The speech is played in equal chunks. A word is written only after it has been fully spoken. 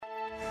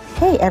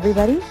Hey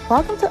everybody,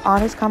 welcome to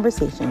Honest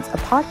Conversations, a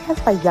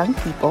podcast by young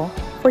people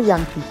for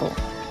young people.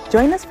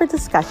 Join us for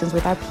discussions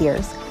with our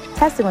peers,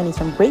 testimonies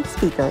from great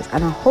speakers,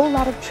 and a whole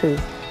lot of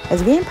truth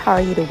as we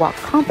empower you to walk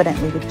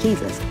confidently with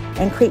Jesus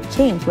and create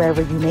change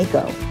wherever you may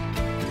go.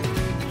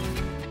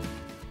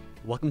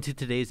 Welcome to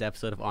today's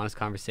episode of Honest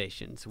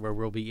Conversations, where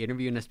we'll be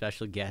interviewing a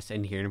special guest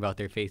and hearing about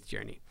their faith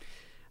journey.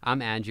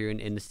 I'm Andrew,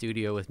 and in the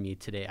studio with me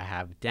today I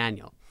have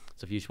Daniel.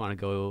 So if you just want to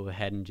go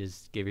ahead and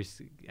just give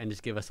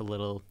us a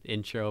little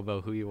intro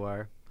about who you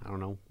are, I don't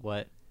know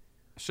what.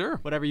 Sure.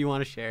 Whatever you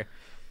want to share.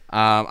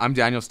 I'm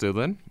Daniel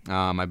Studlin.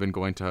 I've been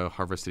going to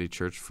Harvest City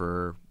Church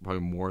for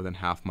probably more than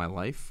half my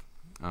life.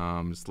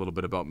 Just a little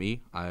bit about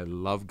me. I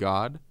love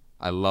God.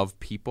 I love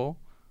people.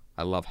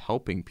 I love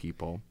helping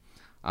people.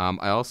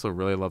 I also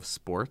really love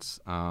sports.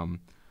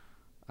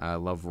 I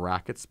love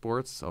racket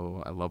sports,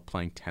 so I love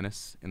playing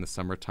tennis in the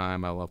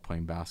summertime. I love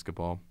playing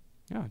basketball.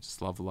 Yeah, I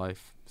just love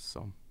life.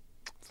 So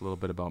it's a little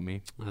bit about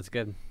me. That's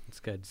good. That's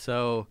good.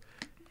 So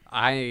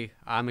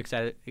I'm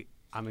excited.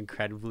 I'm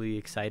incredibly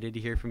excited to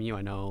hear from you.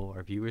 I know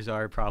our viewers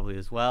are probably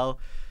as well.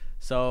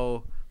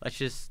 So let's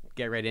just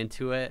get right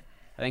into it.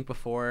 I think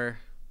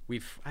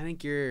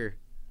you're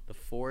the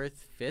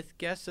fourth, fifth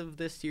guest of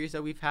this series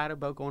that we've had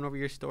about going over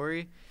your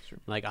story. Sure.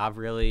 Like I've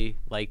really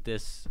liked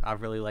this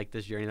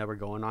journey that we're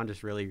going on,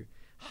 just really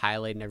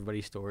highlighting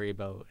everybody's story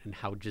about and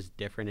how just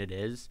different it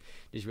is.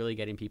 Just really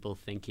getting people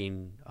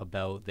thinking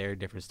about their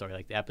different story.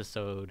 Like the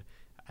episode,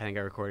 I think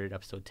I recorded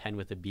episode 10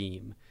 with a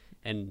beam.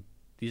 And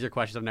these are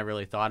questions I've never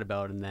really thought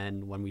about. And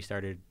then when we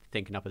started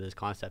thinking up of this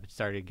concept, it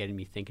started getting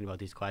me thinking about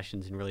these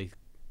questions and really,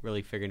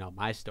 really figuring out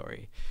my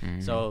story.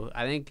 Mm-hmm. So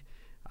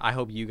I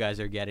hope you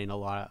guys are getting a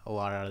lot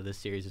out of this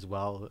series as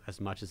well,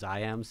 as much as I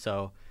am.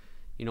 So,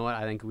 you know what?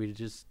 I think we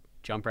just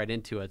jump right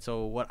into it.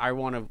 So what I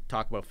want to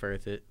talk about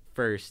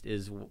first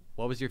is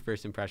what was your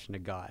first impression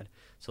of God?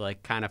 So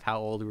like kind of how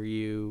old were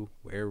you?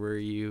 Where were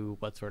you?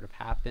 What sort of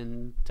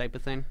happened type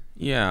of thing?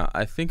 Yeah,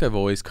 I think I've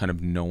always kind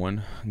of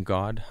known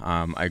God.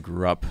 I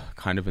grew up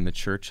kind of in the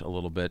church a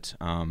little bit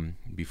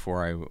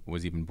before I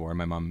was even born.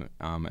 My mom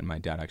and my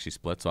dad actually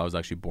split, so I was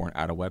actually born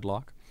out of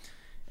wedlock.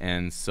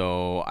 And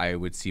so I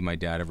would see my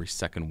dad every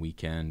second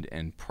weekend,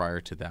 and prior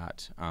to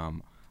that,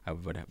 I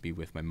would be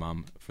with my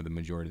mom for the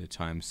majority of the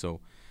time. So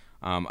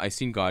I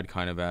seen God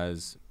kind of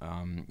as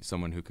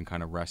someone who can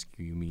kind of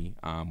rescue me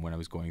when I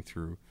was going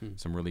through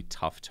some really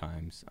tough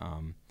times.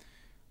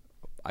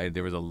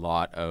 There was a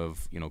lot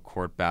of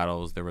court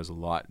battles. There was a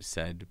lot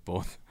said,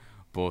 both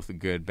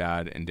good,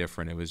 bad, and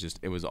different.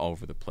 It was all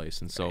over the place,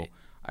 and so. Right.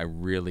 I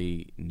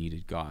really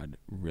needed God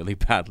really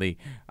badly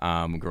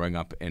growing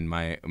up in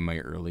my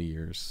early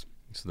years.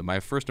 So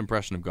my first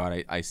impression of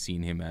God, I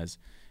seen him as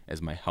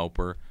my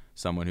helper,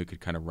 someone who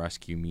could kind of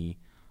rescue me.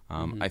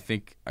 I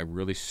think I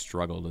really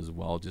struggled as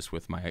well just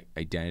with my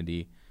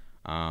identity.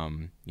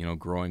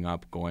 Growing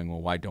up going,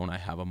 well, why don't I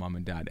have a mom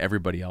and dad?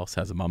 Everybody else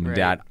has a mom and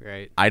dad.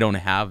 Right. I don't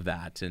have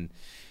that.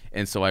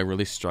 And so I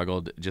really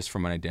struggled just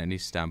from an identity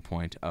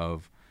standpoint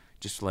of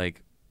just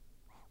like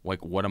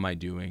what am I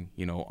doing,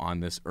 on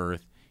this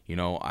earth?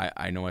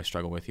 I know I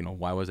struggle with,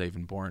 why was I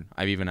even born?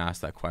 I've even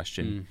asked that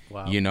question,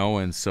 wow.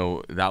 And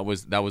so that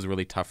was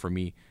really tough for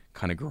me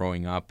kind of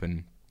growing up.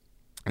 And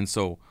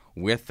so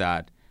with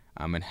that,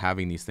 and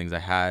having these things I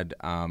had,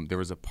 there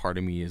was a part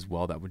of me as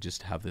well that would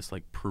just have this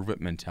like prove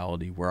it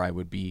mentality where I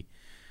would be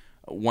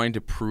wanting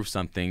to prove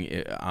something.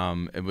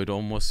 It would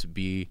almost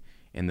be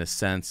in the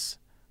sense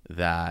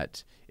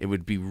that it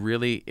would be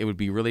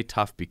really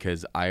tough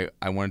because I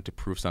wanted to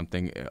prove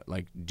something,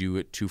 like do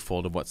it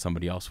twofold of what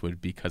somebody else would,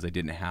 because I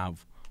didn't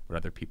have what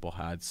other people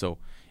had. So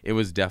it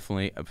was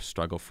definitely a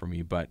struggle for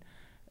me, but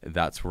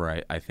that's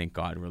where I think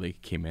God really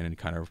came in and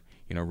kind of,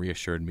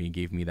 reassured me,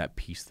 gave me that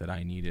peace that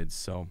I needed.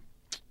 So,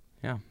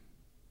 yeah.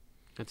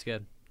 That's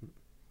good.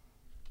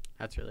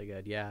 That's really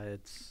good. Yeah,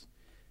 it's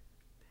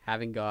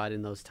having God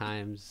in those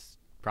times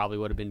probably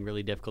would have been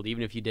really difficult,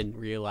 even if you didn't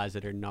realize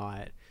it or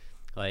not.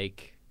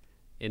 Like,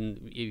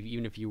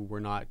 even if you were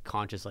not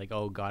conscious, like,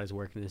 oh, God is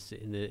working this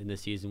in the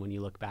season. When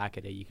you look back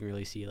at it, you can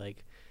really see,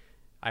 like,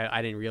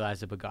 I didn't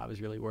realize it, but God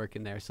was really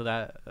working there. So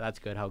that's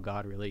good how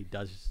God really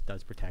does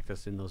protect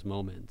us in those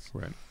moments.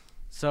 Right.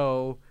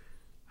 So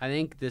I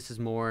think this is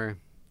more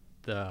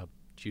the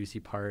juicy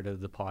part of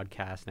the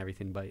podcast and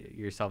everything, but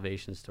your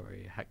salvation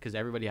story, because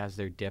everybody has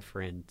their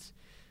different,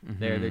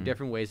 their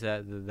different ways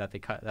that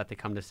they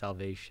come to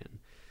salvation.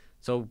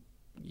 So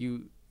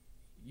you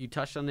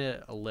touched on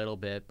it a little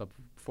bit, but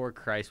before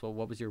Christ,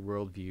 what was your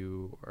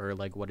worldview, or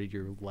like what did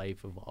your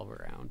life evolve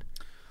around?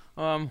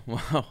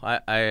 Well,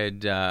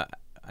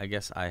 I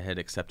guess I had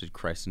accepted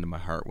Christ into my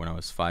heart when I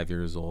was 5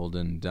 years old,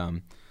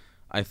 and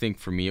I think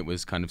for me it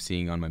was kind of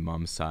seeing on my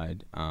mom's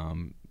side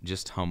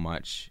just how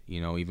much,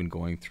 even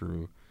going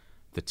through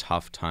the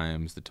tough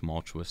times, the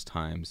tumultuous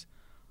times,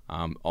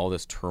 all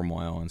this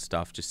turmoil and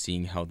stuff, just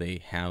seeing how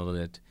they handled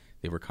it.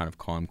 They were kind of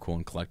calm, cool,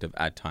 and collective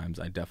at times.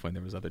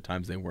 There was other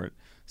times they weren't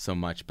so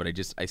much, but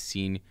I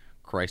seen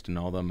Christ in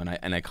all of them,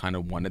 and I kind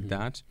of wanted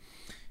that.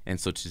 And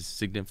so to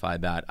signify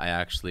that, I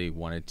actually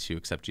wanted to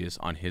accept Jesus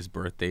on his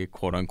birthday,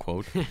 quote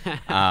unquote.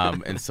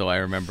 And so I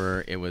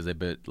remember it was a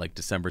bit like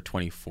December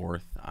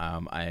 24th.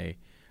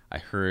 I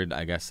heard,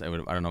 I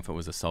don't know if it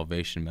was a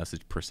salvation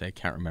message per se. I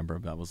can't remember,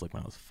 but that was like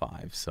when I was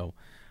 5. So,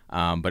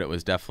 but it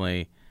was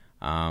definitely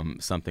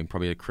something,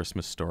 probably a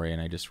Christmas story.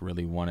 And I just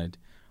really wanted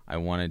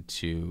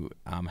to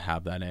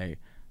have that I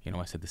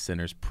said the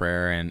sinner's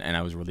prayer, and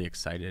I was really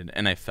excited,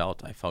 and I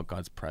felt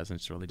God's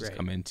presence really just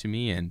come into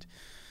me. And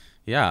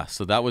yeah,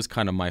 so that was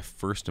kind of my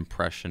first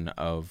impression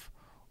of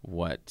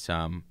what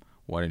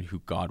and who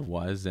God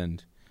was.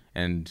 And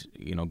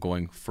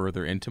going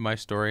further into my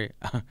story,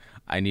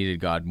 I needed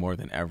God more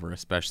than ever,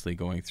 especially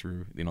going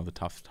through, the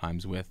tough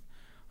times with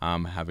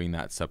having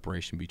that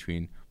separation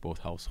between both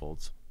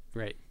households.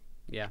 Right.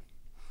 Yeah.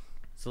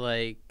 So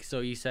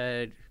you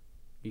said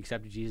you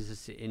accepted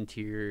Jesus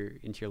into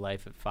your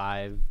life at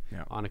 5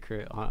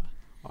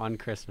 on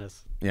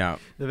Christmas. Yeah.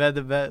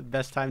 The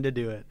best time to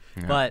do it.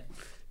 Yeah. But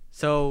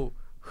so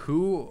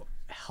who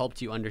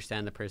helped you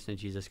understand the person of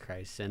Jesus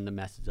Christ and the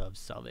message of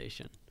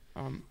salvation?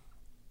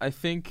 I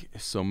think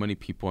so many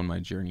people in my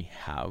journey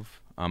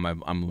have.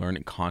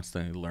 I'm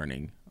constantly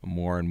learning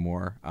more and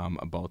more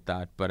about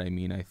that. But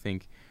I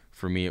think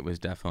for me, it was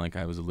definitely, like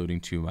I was alluding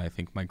to, I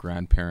think my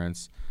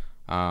grandparents,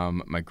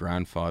 my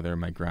grandfather,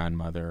 my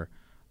grandmother,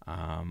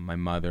 my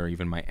mother,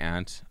 even my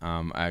aunt.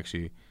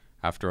 Actually,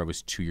 after I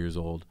was 2 years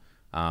old,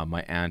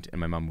 my aunt and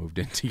my mom moved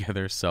in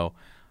together. So,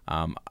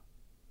 and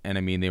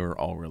they were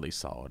all really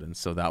solid. And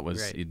so that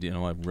was,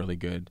 a really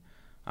good,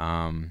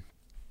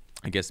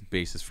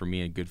 basis for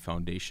me, a good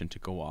foundation to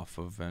go off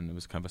of. And it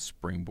was kind of a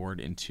springboard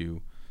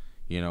into,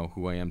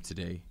 who I am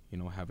today,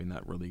 having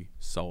that really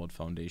solid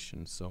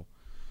foundation. So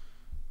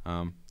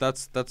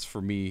that's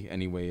for me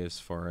anyway, as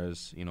far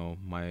as,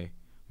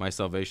 my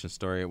salvation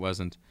story. It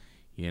wasn't,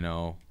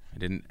 I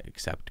didn't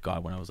accept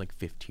God when I was like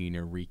 15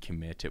 or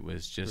recommit. It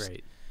was just,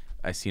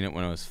 I seen it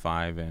when I was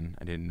 5, and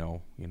I didn't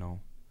know,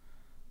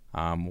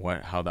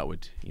 how that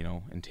would,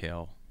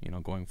 entail,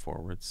 going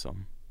forward. So.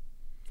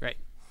 Right.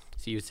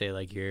 So you would say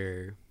like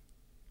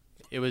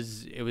it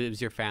was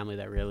your family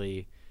that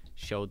really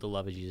showed the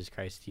love of Jesus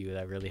Christ to you,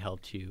 that really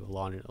helped you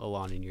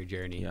along in your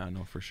journey. Yeah,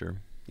 no, for sure.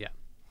 Yeah.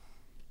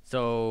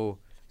 So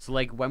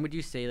like, when would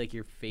you say like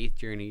your faith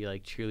journey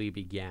like truly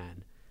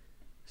began?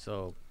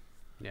 So,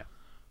 yeah.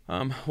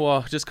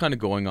 Well, just kind of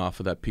going off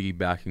of that,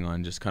 piggybacking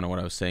on just kind of what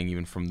I was saying,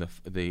 even from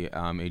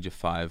the age of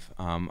 5,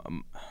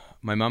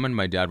 my mom and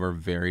my dad were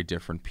very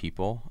different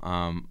people.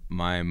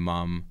 My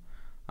mom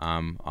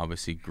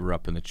obviously grew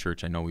up in the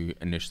church. I know we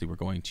initially were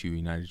going to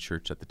United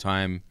Church at the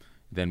time.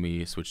 Then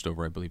we switched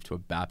over, I believe, to a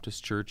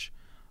Baptist church.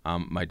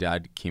 My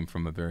dad came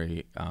from a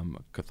very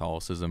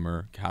Catholicism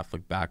or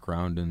Catholic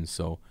background, and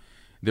so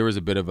there was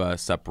a bit of a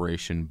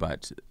separation.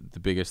 But the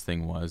biggest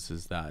thing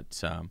is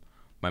that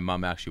my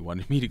mom actually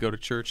wanted me to go to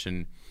church,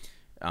 and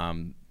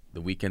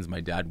the weekends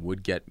my dad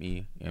would get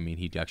me.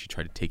 He'd actually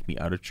try to take me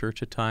out of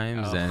church at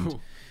times,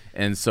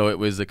 and so it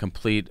was a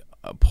complete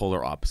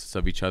polar opposites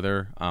of each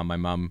other. My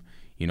mom,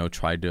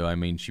 tried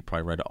to. She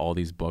probably read all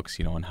these books,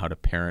 on how to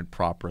parent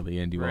properly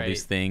and do all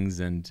these things,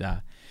 and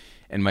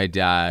my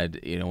dad,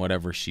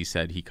 whatever she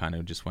said, he kind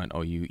of just went,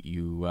 "Oh,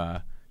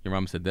 your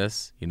mom said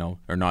this,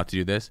 or not to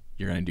do this.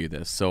 You're gonna do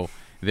this." So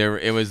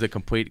it was a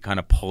complete kind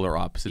of polar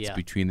opposites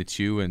between the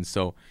two, and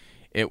so.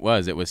 It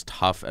was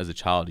tough as a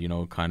child,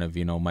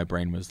 my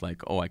brain was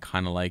like, oh, I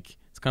kind of like,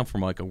 it's kind of from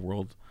like a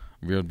world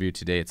view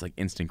today. It's like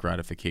instant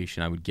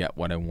gratification. I would get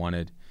what I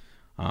wanted.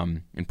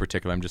 In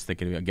particular, I'm just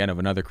thinking again of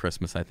another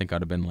Christmas. I think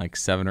I'd have been like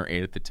 7 or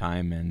 8 at the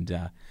time.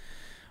 And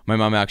my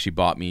mom actually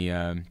bought me,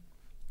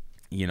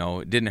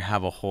 didn't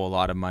have a whole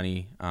lot of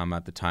money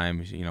at the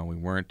time.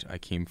 I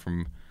came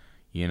from,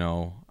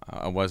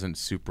 I wasn't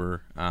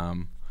super,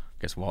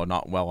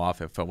 not well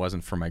off. If it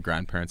wasn't for my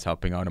grandparents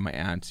helping out and my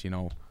aunts,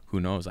 who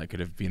knows? I could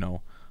have,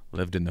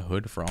 lived in the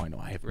hood for all I know.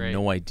 I have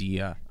no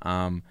idea.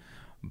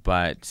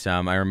 But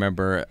I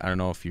remember, I don't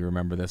know if you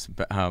remember this,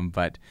 but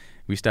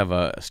we used to have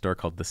a store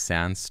called the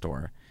Sand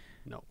Store.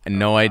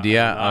 No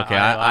idea. Okay,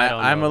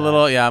 I'm a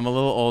little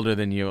older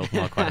than you,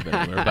 well, quite a bit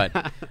older.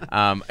 But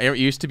it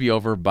used to be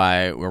over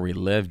by where we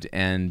lived,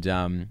 and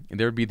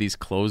there would be these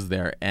clothes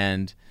there,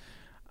 and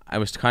I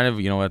was kind of,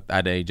 at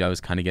that age, I was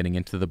kind of getting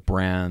into the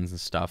brands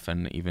and stuff,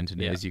 and even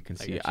today, as you can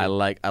see, I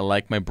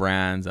like my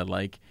brands. I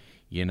like,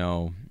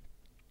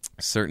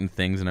 certain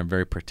things, and I'm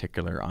very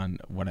particular on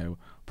what I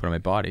put on my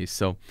body.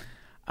 So,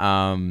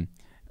 a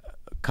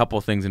couple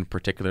of things in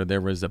particular.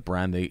 There was a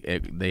brand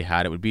they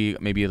had. It would be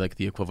maybe like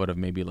the equivalent of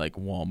maybe like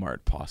Walmart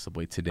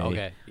possibly today.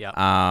 Okay. Yeah.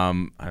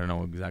 I don't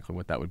know exactly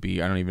what that would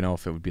be. I don't even know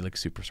if it would be like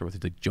Superstore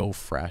with like Joe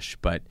Fresh,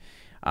 but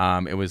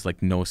it was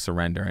like no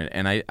surrender,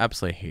 and I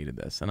absolutely hated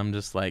this. And I'm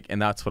just like,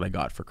 and that's what I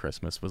got for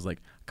Christmas was like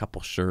a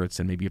couple shirts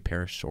and maybe a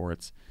pair of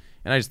shorts,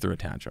 and I just threw a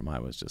tantrum. I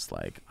was just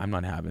like, I'm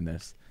not having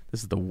this.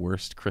 This is the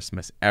worst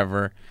Christmas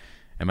ever.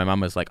 And my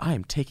mom was like, I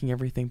am taking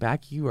everything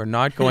back. You are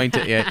not going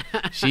to.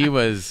 She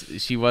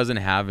wasn't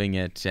having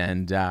it.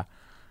 And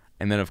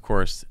then, of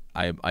course,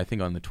 I think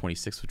on the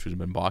 26th, which would have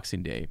been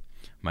Boxing Day,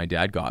 my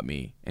dad got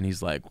me. And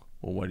he's like,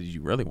 well, what did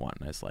you really want?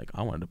 And I was like,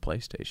 I wanted a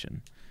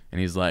PlayStation.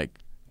 And he's like,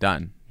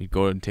 done. He'd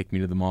go and take me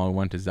to the mall.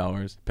 Went to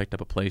Zellers, picked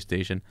up a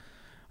PlayStation.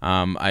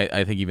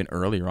 I think even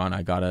earlier on,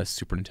 I got a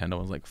Super Nintendo.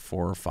 I was like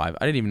 4 or 5.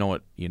 I didn't even know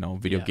what,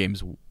 video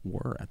games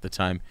were at the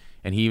time.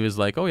 And he was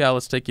like, oh yeah,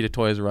 let's take you to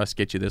Toys R Us,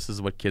 get you this. This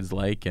is what kids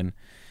like. And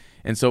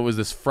so it was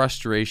this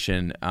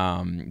frustration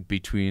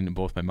between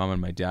both my mom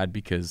and my dad,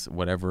 because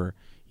whatever,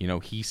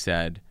 he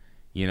said,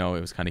 it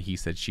was kind of he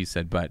said, she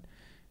said, but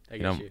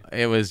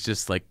it was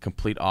just like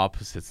complete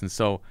opposites. And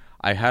so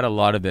I had a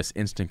lot of this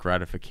instant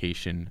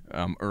gratification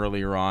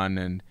earlier on,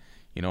 and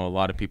a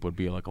lot of people would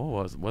be like,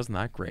 oh, wasn't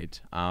that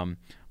great?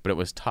 But it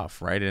was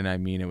tough, right? And I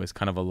mean, it was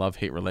kind of a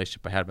love-hate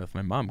relationship I had with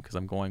my mom, because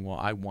I'm going, well,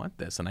 I want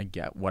this and I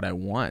get what I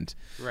want,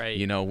 right?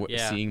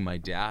 Seeing my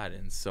dad.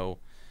 And so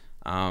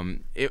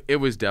it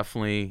was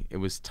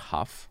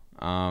tough.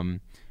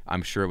 I'm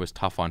sure it was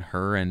tough on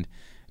her, and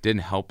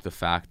didn't help the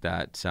fact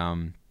that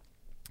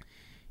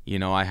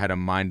I had a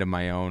mind of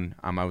my own.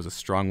 I was a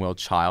strong-willed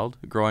child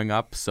growing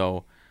up,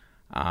 so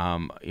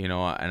and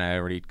I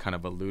already kind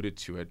of alluded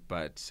to it,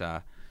 but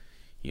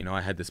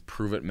I had this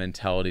prove-it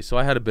mentality. So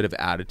I had a bit of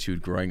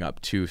attitude growing up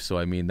too. So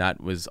I mean,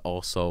 that was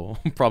also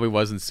probably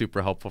wasn't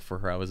super helpful for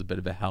her. I was a bit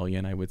of a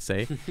hellion, I would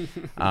say,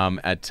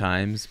 at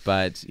times.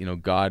 But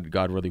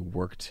God really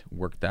worked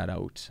that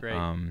out. Right.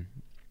 And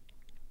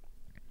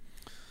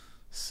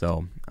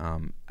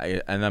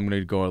I'm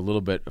going to go a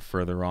little bit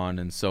further on.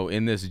 And so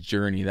in this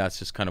journey, that's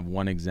just kind of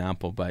one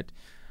example. But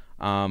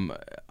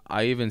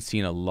I even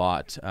seen a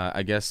lot.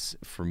 I guess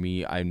for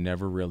me, I've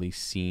never really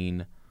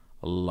seen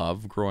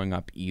love growing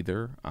up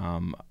either.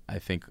 I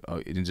think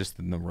in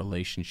the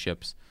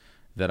relationships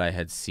that I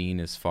had seen,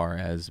 as far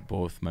as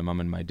both my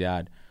mom and my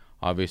dad.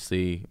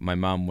 Obviously, my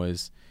mom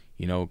was,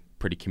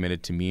 pretty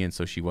committed to me, and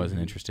so she wasn't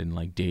interested in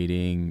like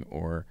dating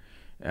or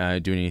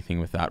doing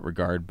anything with that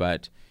regard.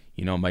 But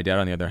my dad,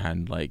 on the other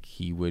hand, like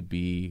he would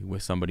be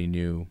with somebody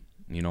new,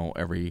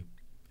 every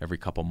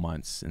couple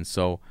months, and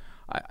so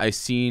I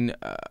seen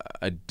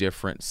a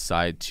different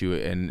side to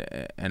it,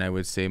 and I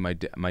would say my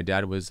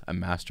dad was a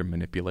master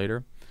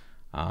manipulator,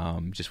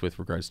 just with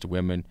regards to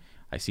women.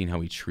 I seen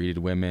how he treated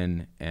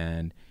women,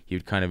 and he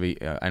would kind of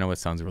I know it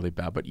sounds really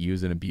bad, but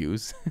use and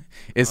abuse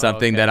is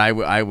something that I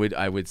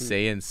would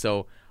say. And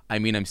so I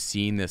mean, I'm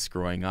seeing this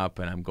growing up,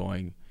 and I'm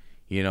going,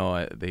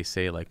 they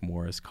say like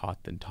more is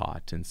caught than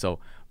taught, and so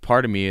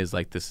part of me is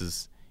like, this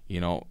is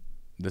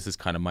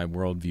kind of my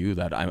worldview,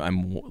 that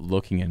I'm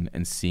looking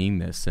and seeing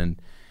this,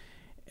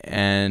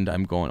 and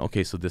I'm going,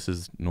 okay, so this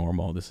is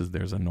normal.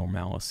 There's a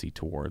normalcy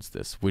towards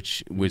this,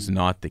 which was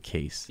not the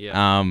case.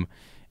 Yeah.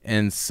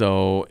 And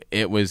so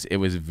it was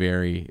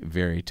very,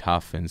 very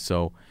tough. And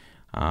so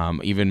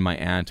even my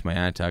aunt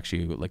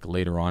actually, like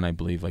later on, I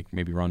believe, like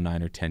maybe around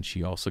 9 or 10,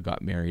 she also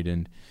got married.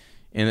 And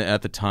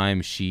at the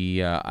time,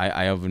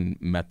 I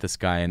haven't met this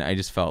guy, and I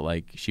just felt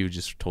like she would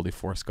just totally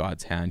force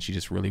God's hand. She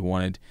just really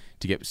wanted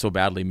to get so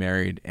badly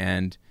married,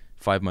 and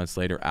 5 months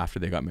later, after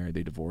they got married,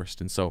 they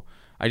divorced. And so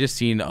I just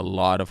seen a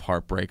lot of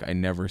heartbreak. I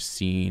never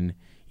seen,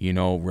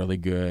 really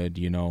good,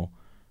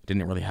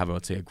 didn't really have, I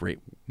would say, a great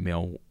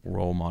male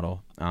role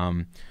model.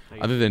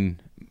 Other than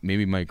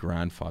maybe my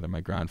grandfather.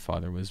 My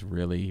grandfather was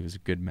he was a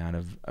good man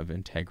of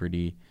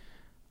integrity,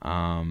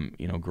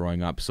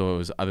 growing up. So it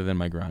was, other than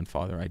my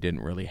grandfather, I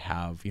didn't really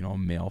have, a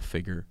male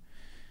figure,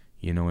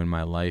 in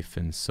my life.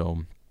 And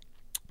so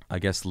I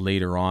guess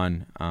later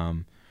on,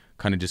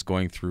 kind of just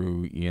going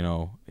through,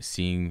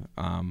 seeing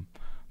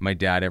my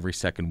dad every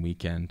second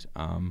weekend,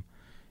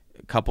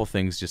 a couple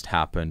things just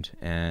happened.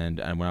 And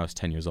when I was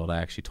 10 years old, I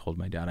actually told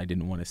my dad I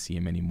didn't want to see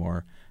him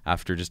anymore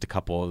after just a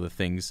couple of the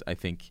things. I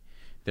think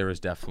there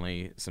was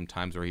definitely some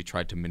times where he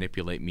tried to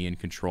manipulate me and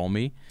control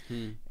me.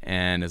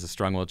 And as a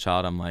strong-willed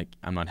child, I'm like,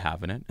 I'm not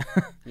having it.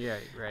 Yeah,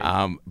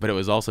 right. But it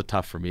was also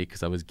tough for me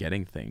because I was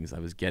getting things. I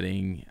was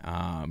getting,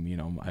 I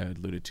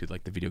alluded to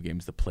like the video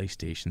games, the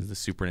PlayStations, the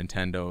Super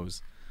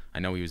Nintendos. I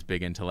know he was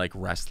big into like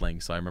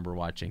wrestling, so I remember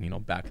watching,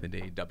 back in the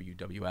day,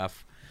 WWF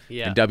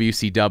and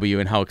WCW,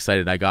 and how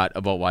excited I got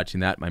about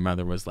watching that. My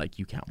mother was like,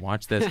 "You can't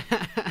watch this."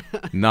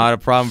 Not a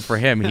problem for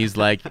him. He's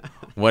like,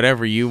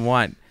 "Whatever you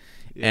want."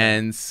 Yeah.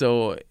 And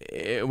so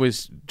it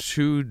was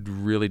two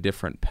really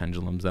different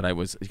pendulums that I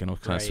was, kind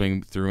of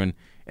swinging through, and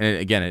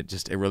again,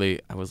 it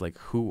really, I was like,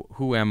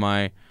 who am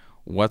I?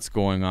 What's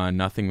going on?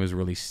 Nothing was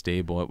really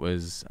stable. It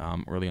was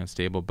really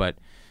unstable, but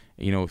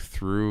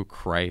through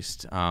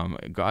Christ,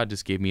 God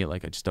just gave me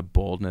like just a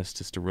boldness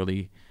just to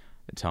really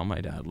tell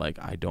my dad, like,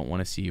 I don't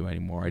want to see you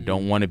anymore. I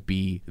don't want to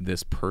be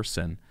this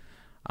person,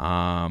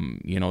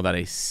 that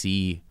I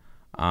see,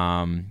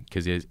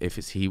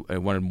 because he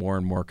wanted more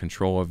and more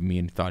control of me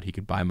and thought he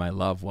could buy my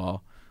love.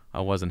 Well,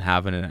 I wasn't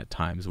having it at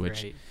times,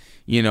 which,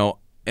 in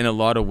a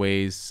lot of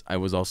ways, I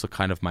was also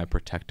kind of my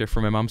protector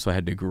for my mom, so I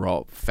had to grow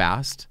up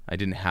fast. I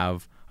didn't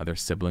have other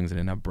siblings. I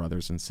didn't have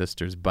brothers and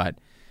sisters, but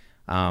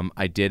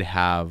I did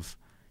have,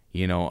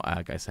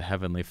 like I said,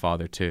 Heavenly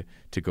Father to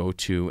go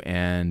to,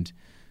 and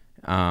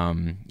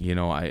I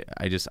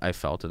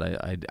felt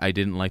it. I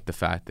didn't like the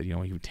fact that he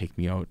would take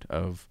me out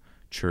of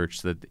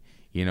church, that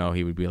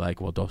he would be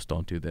like, well,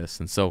 don't do this.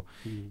 And so,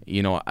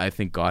 I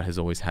think God has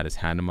always had his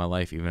hand in my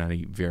life, even at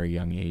a very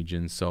young age.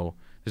 And so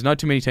there's not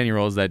too many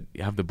 10-year-olds that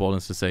have the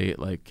boldness to say,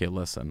 like, okay,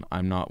 listen,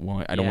 I don't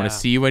want to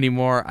see you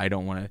anymore. I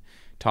don't want to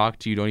talk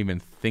to you. Don't even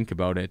think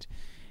about it.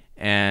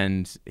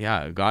 And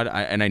God,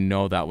 I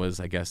know that was,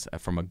 I guess,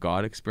 from a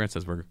God experience,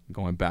 as we're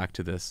going back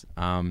to this,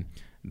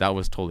 that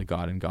was totally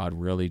God, and God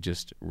really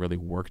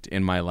worked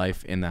in my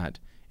life in that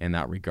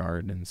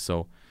regard. And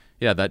so,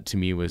 that to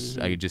me was,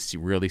 I just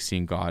really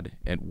seeing God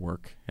at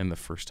work in the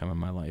first time in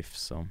my life.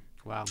 So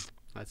wow,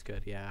 that's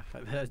good. Yeah,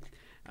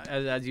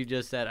 as you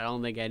just said, I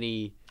don't think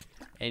any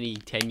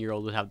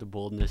 10-year-old would have the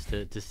boldness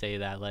to say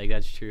that. Like,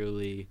 that's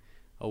truly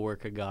a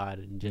work of God,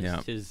 and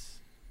just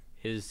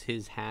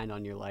his hand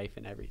on your life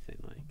and everything.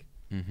 Like,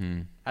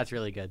 that's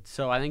really good.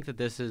 So I think that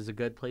this is a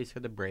good place for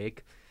the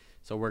break.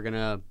 So we're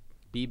gonna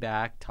be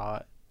back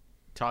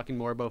talking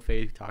more about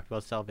faith, talked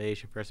about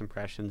salvation, first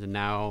impressions, and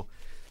now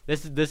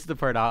this is the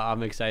part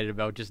I'm excited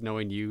about. Just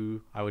knowing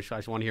you, I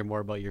just want to hear more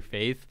about your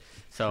faith.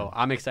 So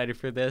I'm excited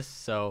for this.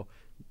 So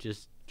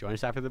just join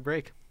us after the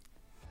break.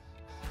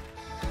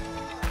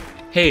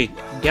 Hey,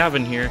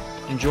 Gavin here.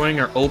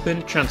 Enjoying our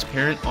open,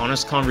 transparent,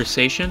 honest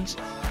conversations?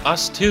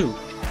 Us too.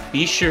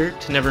 Be sure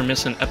to never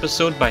miss an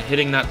episode by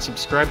hitting that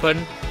subscribe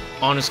button.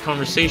 Honest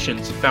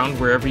Conversations, found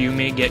wherever you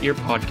may get your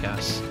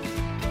podcasts.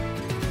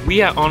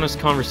 We at Honest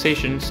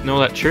Conversations know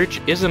that church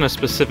isn't a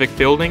specific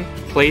building,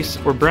 place,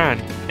 or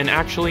brand, and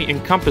actually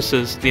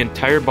encompasses the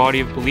entire body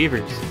of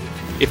believers.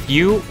 If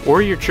you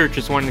or your church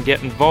is wanting to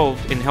get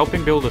involved in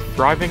helping build a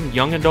thriving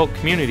young adult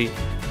community,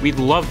 we'd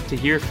love to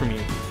hear from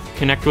you.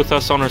 Connect with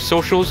us on our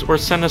socials or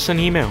send us an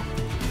email.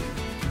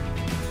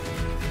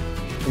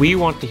 We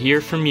want to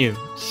hear from you.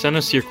 Send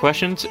us your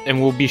questions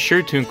and we'll be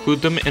sure to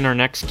include them in our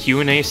next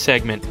Q&A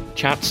segment.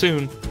 Chat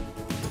soon.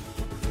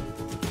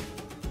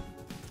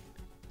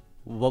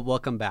 Well,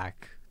 welcome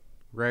back.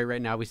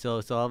 Right now we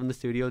still have in the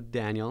studio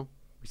Daniel.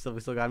 We still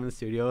got him in the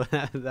studio.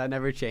 That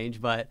never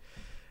changed. But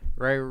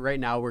right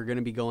now we're going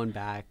to be going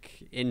back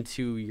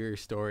into your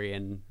story,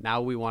 and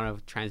now we want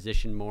to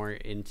transition more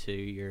into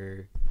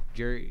your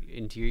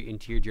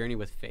journey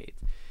with faith.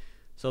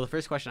 So the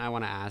first question I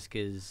want to ask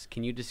is,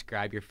 can you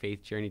describe your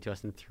faith journey to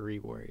us in 3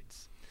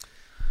 words?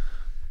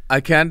 I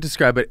can't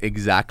describe it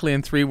exactly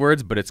in 3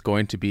 words, but it's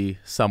going to be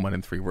somewhat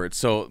in 3 words.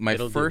 So my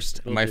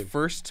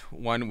first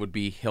one would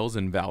be hills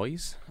and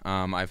valleys.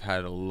 I've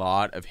had a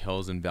lot of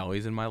hills and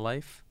valleys in my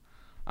life.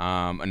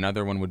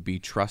 Another one would be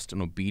trust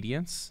and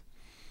obedience.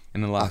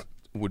 And the last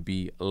would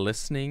be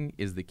listening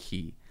is the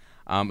key.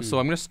 So I'm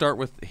going to start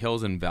with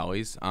hills and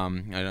valleys. I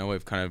know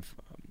I've kind of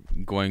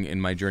going in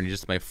my journey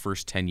just my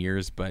first 10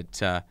 years,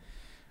 but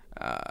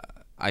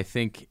I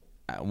think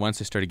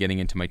once I started getting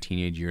into my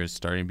teenage years,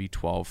 starting to be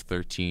 12,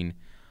 13,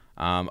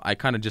 I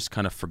kind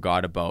of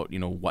forgot about,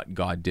 what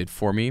God did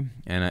for me.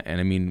 And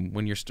I mean,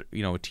 when you're,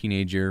 a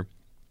teenager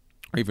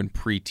or even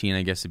preteen,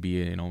 I guess it'd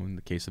be, in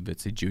the case of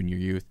it's a junior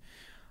youth,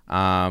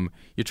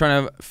 you're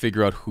trying to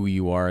figure out who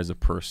you are as a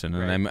person.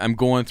 And right. I'm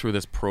going through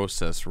this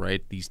process,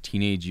 right? These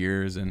teenage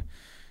years, and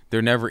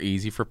they're never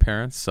easy for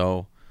parents.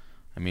 So,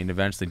 I mean,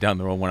 eventually down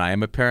the road, when I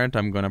am a parent,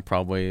 I'm going to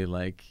probably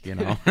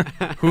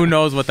who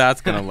knows what that's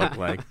going to look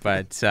like.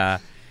 But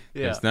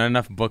there's not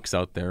enough books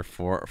out there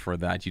for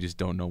that. You just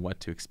don't know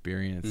what to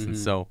experience. Mm-hmm. And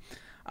so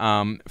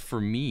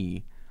for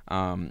me,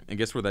 I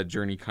guess where that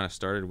journey kind of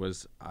started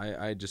was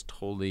I just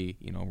totally,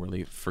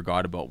 really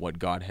forgot about what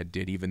God had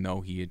did, even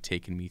though he had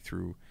taken me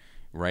through,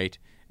 right,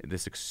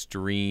 this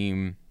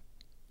extreme,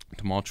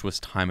 tumultuous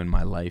time in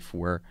my life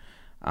where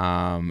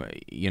I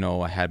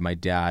had my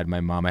dad,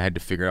 my mom. I had to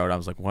figure out. I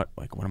was like, what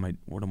am I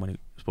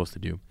supposed to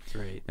do?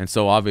 Right. And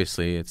so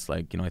obviously, it's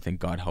like, I think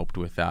God helped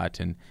with that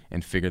and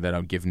figured that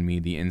out, giving me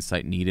the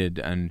insight needed.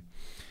 And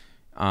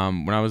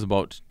when I was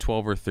about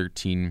 12 or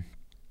 13,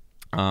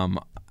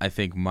 I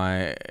think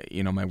my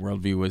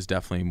worldview was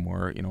definitely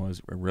more. I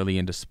was really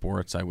into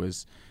sports. I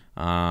was,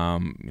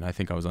 I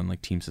think I was on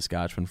like Team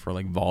Saskatchewan for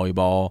like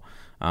volleyball.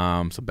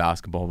 So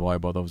basketball,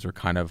 volleyball, those are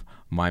kind of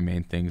my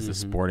main things, the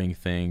sporting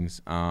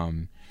things.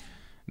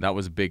 That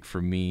was big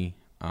for me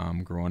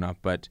growing up.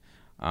 But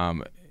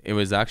it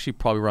was actually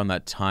probably around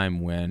that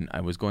time when I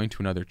was going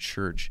to another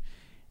church,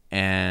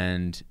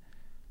 and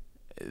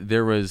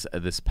there was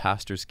this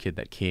pastor's kid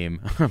that came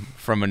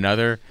from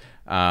another,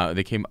 I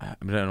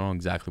don't know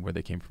exactly where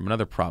they came from,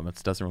 another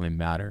province, doesn't really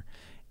matter.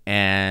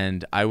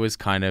 And I was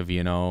kind of, I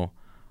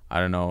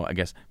don't know, I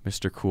guess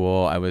Mr.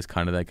 Cool. I was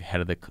kind of like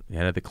head of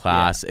the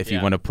class, if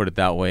you want to put it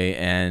that way.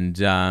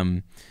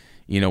 And,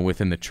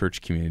 within the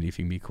church community, if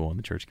you can be cool in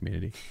the church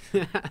community.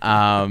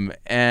 And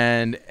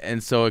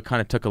so it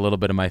kind of took a little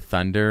bit of my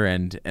thunder.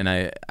 And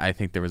I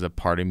think there was a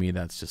part of me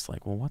that's just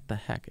like, well, what the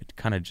heck? It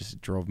kind of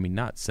just drove me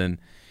nuts. And,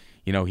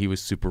 he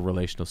was super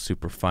relational,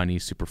 super funny,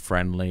 super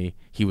friendly.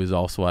 He was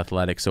also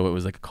athletic. So it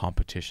was like a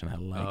competition. I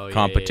like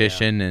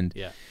competition.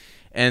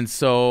 And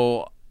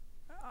so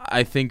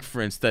I think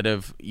instead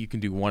of, you can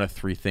do one of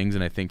 3 things.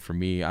 And I think for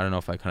me, I don't know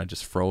if I kind of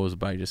just froze,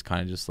 but I just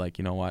kind of just like,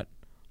 you know what,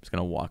 I'm just going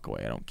to walk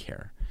away. I don't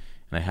care.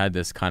 And I had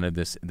this kind of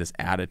this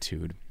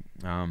attitude.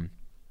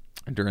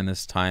 during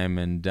this time.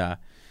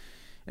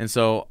 And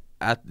so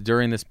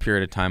during this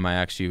period of time, I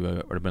actually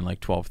would have been like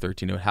 12,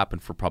 13. It would happen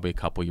for probably a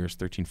couple years,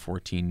 13,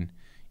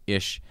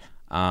 14-ish.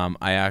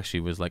 I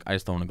actually was like, I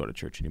just don't want to go to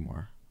church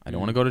anymore. I don't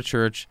want to go to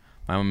church.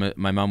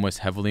 My mom was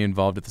heavily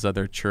involved at this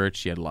other church.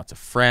 She had lots of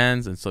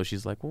friends. And so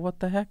she's like, well, what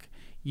the heck?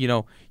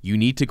 You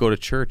need to go to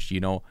church,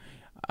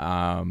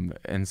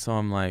 And so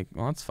I'm like,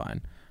 well, that's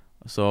fine.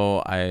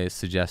 So I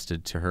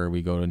suggested to her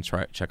we go and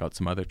check out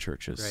some other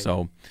churches. Right.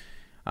 So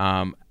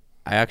I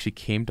actually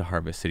came to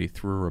Harvest City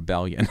through a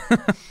rebellion.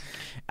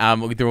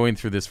 They're going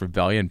through this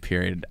rebellion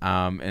period.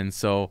 And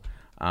so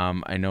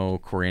I know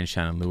Corey and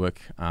Shannon Lewick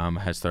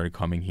had started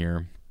coming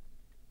here,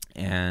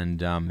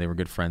 and they were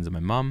good friends of my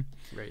mom.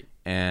 Right.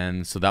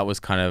 And so that was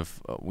kind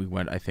of, we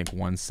went, I think,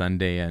 one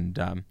Sunday, and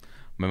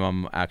my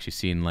mom actually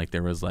seen, like,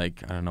 there was,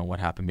 like, I don't know what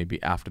happened,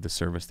 maybe after the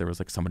service, there was,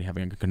 like, somebody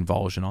having a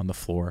convulsion on the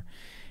floor.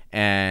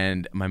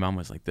 And my mom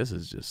was like, this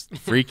is just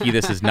freaky.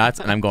 This is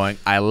nuts. And I'm going,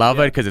 I love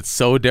it because it's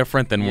so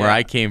different than where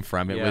I came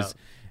from. It was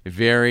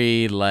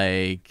very,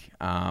 like,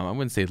 I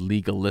wouldn't say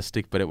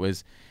legalistic, but it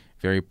was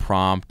very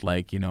prompt.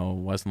 Like, it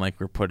wasn't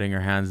like we're putting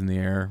our hands in the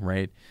air,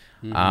 right?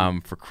 Mm-hmm.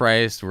 For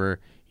Christ, it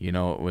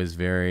was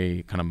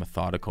very kind of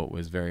methodical. It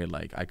was very,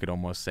 like, I could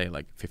almost say,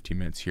 like, 15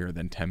 minutes here,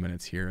 then 10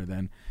 minutes here,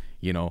 then,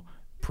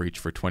 preach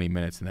for 20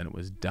 minutes, and then it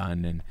was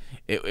done. And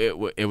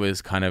it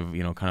was kind of,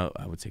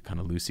 I would say kind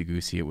of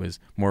loosey-goosey. It was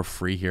more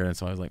free here. And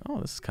so I was like, oh,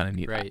 this is kind of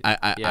neat. Right.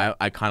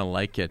 I kind of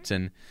like it.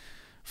 And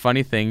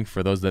funny thing,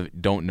 for those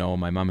that don't know,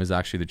 my mom is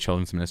actually the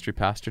children's ministry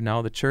pastor now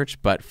of the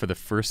church. But for the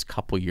first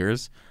couple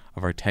years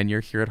of our tenure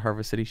here at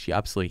Harvest City, she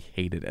absolutely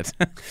hated it.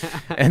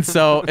 And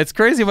so it's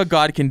crazy what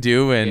God can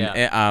do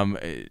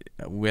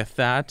with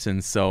that.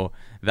 And so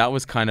that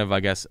was kind of, I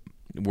guess,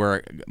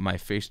 where my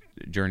faith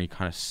journey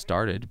kind of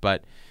started.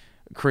 But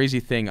crazy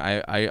thing,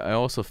 I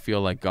also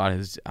feel like God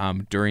has,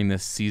 during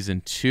this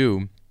season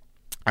too,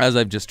 as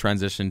I've just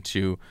transitioned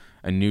to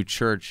a new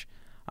church,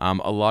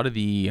 a lot of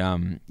the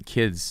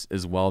kids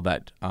as well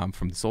that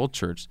from this old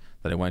church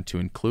that I went to,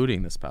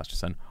 including this pastor's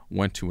son,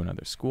 went to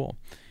another school.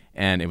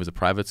 And it was a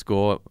private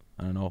school.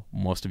 I don't know,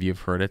 most of you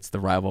have heard it. It's the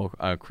rival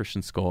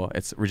Christian school.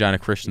 It's Regina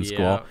Christian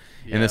School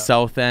in the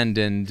South End.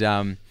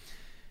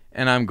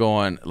 And I'm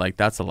going, like,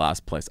 that's the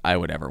last place I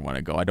would ever want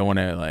to go. I don't want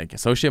to, like,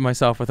 associate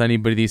myself with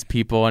anybody, these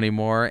people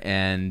anymore.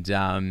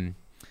 And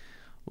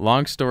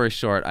long story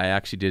short, I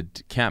actually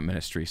did camp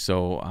ministry.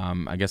 So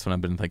I guess when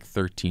I've been like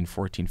 13,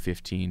 14,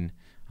 15,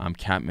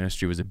 camp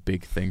ministry was a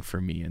big thing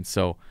for me. And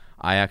so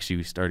I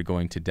actually started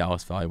going to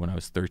Dallas Valley when I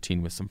was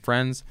 13 with some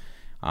friends.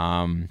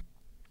 I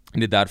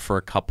did that for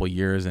a couple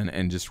years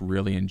and just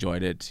really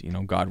enjoyed it.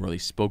 God really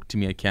spoke to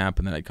me at camp,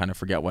 and then I'd kind of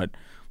forget what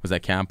was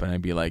at camp, and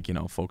I'd be like,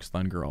 focused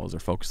on girls or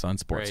focused on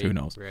sports, who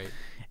knows? Right.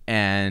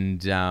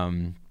 And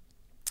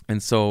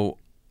so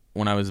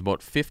when I was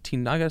about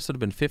 15, I guess it would have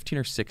been 15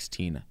 or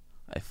 16.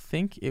 I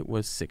think it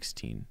was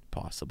 16,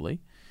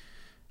 possibly.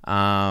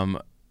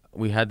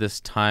 We had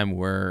this time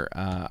where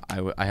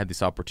I had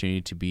this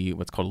opportunity to be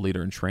what's called a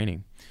leader in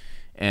training.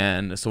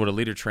 And so what a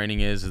leader training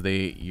is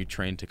you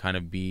train to kind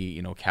of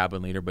be,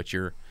 cabin leader, but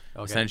you're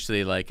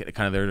essentially like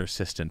kind of their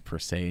assistant per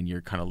se, and you're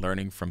kind of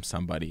learning from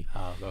somebody.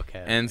 Oh,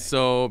 okay. And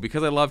so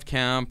because I loved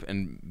camp,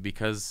 and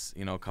because,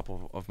 a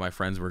couple of my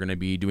friends were going to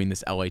be doing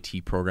this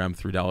LIT program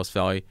through Dallas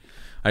Valley,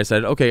 I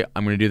decided, okay,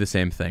 I'm going to do the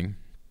same thing.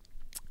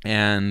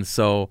 And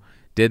so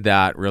did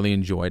that, really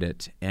enjoyed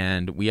it.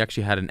 And we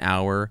actually had an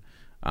hour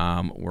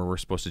where we're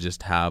supposed to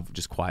just have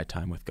quiet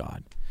time with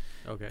God.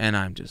 Okay. And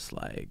I'm just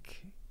like,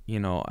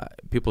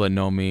 people that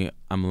know me,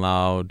 I'm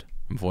loud,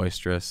 I'm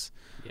boisterous.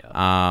 Yep.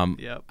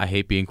 I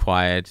hate being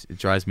quiet. It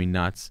drives me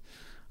nuts.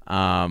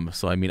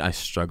 So I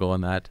struggle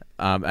in that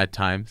at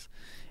times.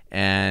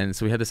 And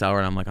so we had this hour,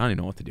 and I'm like, I don't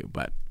even know what to do,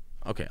 but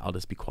okay, I'll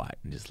just be quiet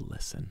and just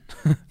listen.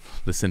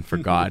 Listen for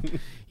God,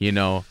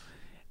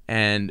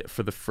 And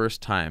for the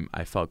first time,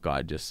 I felt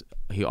God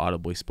he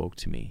audibly spoke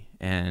to me.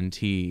 And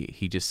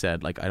he just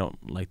said, like, I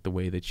don't like the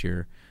way that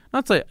you're,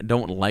 not to say I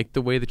don't like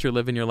the way that you're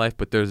living your life,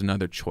 but there's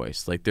another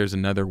choice. Like, there's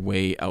another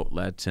way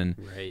outlet. And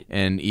right.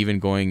 And even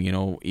going,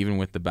 even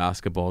with the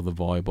basketball, the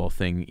volleyball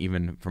thing,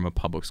 even from a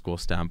public school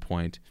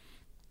standpoint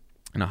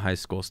and a high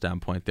school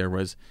standpoint, there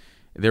was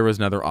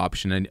another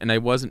option. And I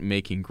wasn't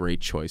making great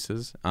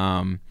choices.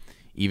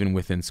 Even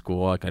within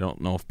school, like, I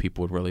don't know if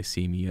people would really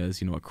see me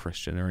as, a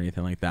Christian or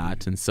anything like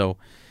that. And so,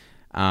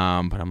 but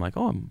I'm like,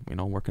 I'm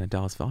working at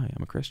Dallas Valley.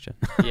 I'm a Christian.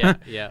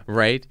 Yeah.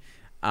 Right.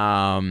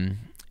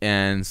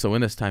 And so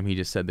in this time, he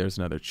just said, there's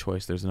another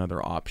choice, there's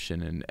another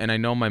option. And I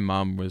know my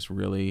mom was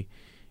really,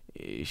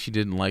 she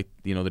didn't like,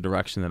 the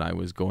direction that I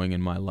was going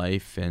in my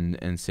life,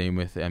 and same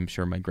with, I'm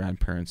sure, my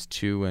grandparents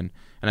too. And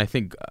I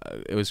think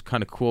it was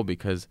kind of cool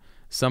because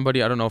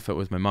somebody, I don't know if it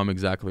was my mom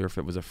exactly or if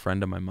it was a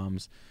friend of my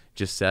mom's,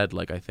 just said,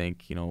 like, I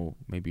think,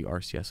 maybe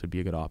RCS would be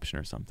a good option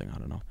or something. I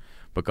don't know.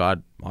 But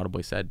God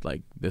audibly said,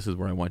 like, this is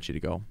where I want you to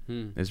go.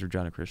 This is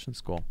Regina Christian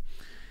School.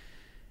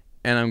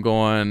 And I'm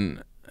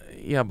going,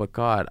 yeah, but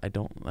God, I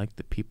don't like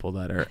the people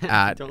that are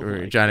at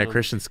Regina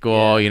Christian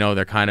School. Yeah.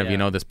 They're kind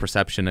of, this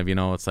perception of,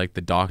 it's like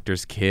the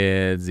doctor's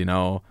kids,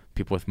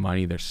 people with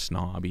money, they're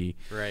snobby,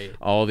 Right.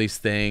 all these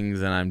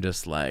things. And I'm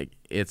just like,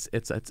 it's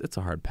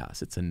a hard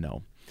pass. It's a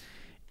no.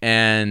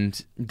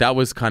 And that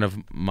was kind of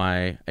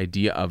my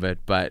idea of it,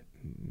 but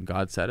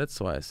God said it.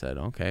 So I said,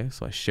 okay.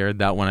 So I shared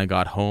that when I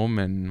got home,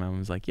 and I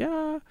was like,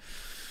 yeah.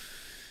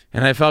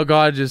 And I felt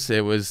God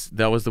that was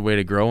the way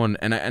to grow. And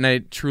I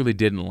truly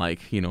didn't like,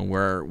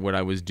 what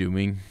I was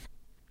doing,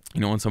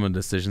 and some of the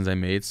decisions I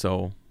made.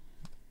 So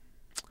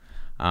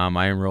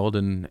I enrolled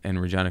in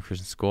Regina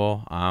Christian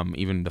School.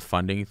 Even the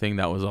funding thing,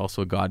 that was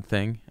also a God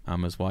thing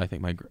as well. I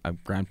think my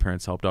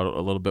grandparents helped out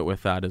a little bit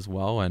with that as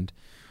well, and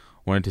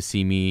wanted to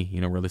see me,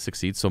 really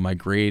succeed. So my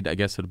grade, I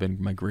guess it would have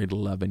been my grade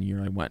 11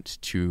 year, I went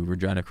to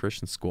Regina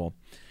Christian School.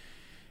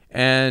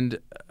 And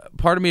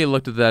part of me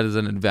looked at that as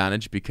an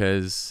advantage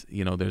because,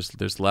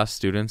 there's less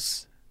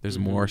students, there's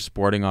more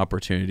sporting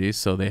opportunities.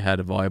 So they had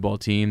a volleyball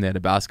team, they had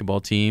a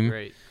basketball team.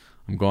 Right.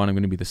 I'm going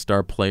to be the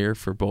star player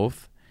for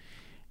both.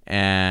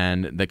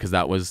 And because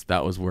that was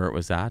where it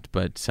was at.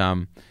 But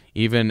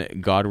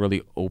even God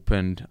really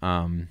opened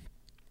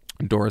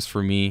doors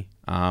for me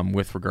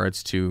with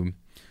regards to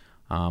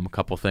a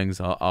couple things.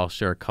 I'll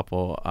share a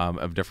couple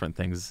of different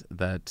things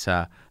that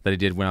I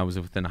did when I was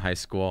within high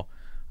school.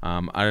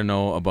 I don't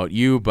know about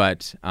you,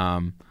 but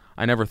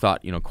I never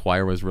thought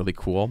choir was really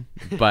cool.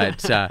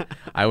 But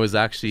I was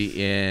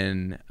actually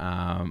in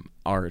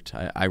art.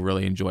 I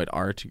really enjoyed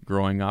art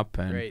growing up,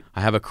 and Great.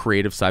 I have a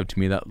creative side to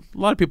me that a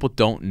lot of people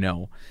don't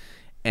know.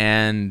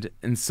 And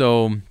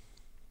so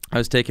I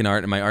was taking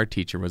art, and my art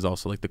teacher was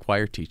also like the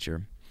choir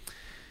teacher.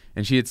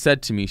 And she had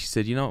said to me, she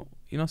said, you know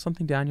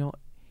something, Daniel?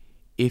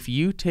 If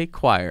you take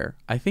choir,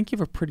 I think you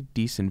have a pretty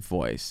decent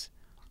voice.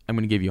 I'm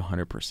going to give you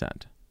 100%.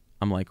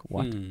 I'm like,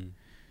 what?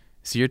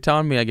 So you're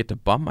telling me I get to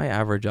bump my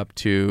average up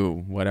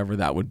to whatever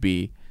that would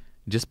be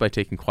just by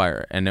taking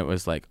choir? And it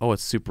was like, oh,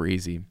 it's super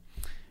easy.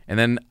 And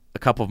then a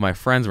couple of my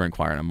friends were in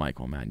choir, and I'm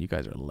like, oh man, you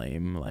guys are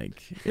lame.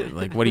 Like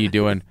what are you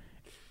doing?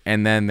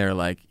 And then they're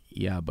like,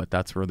 yeah, but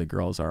that's where the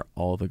girls are.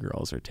 All the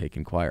girls are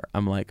taking choir.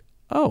 I'm like,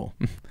 oh.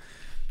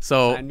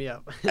 So Sign me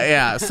up.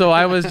 yeah. So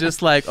I was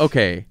just like,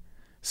 okay.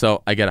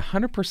 So I get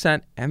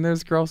 100% and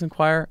there's girls in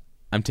choir.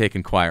 I'm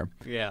taking choir.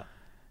 Yeah.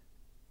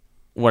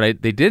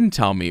 What they didn't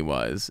tell me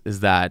is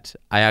that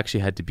I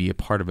actually had to be a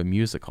part of a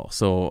musical.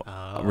 So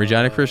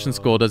Regina Christian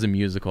School does a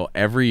musical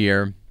every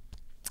year.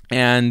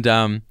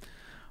 And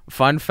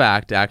fun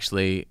fact,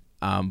 actually,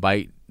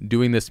 by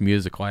doing this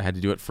musical, I had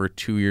to do it for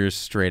 2 years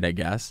straight, I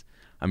guess.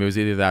 It was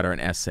either that or an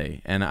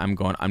essay. And I'm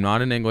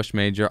not an English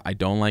major. I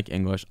don't like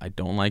English. I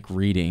don't like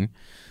reading.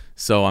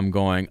 So I'm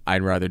going,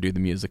 I'd rather do the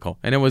musical.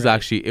 And it was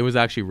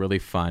actually really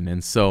fun.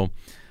 And so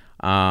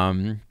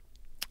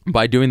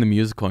by doing the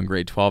musical in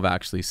grade 12,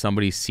 actually,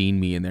 somebody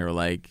seen me and they were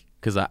like,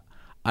 because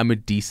I'm a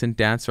decent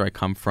dancer. I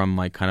come from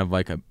kind of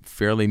like a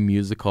fairly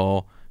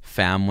musical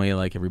family.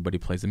 Like everybody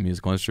plays a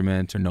musical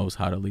instrument or knows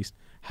how to at least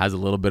has a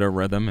little bit of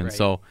rhythm. And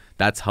so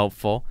that's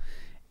helpful.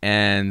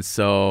 And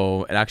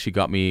so it actually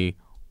got me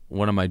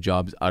one of my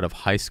jobs out of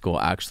high school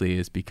actually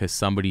is because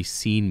somebody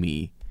seen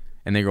me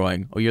and they're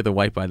going, oh, you're the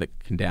white guy that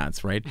can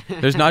dance, right?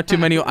 There's not too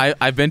many.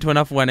 I've been to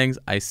enough weddings.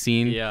 I've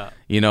seen,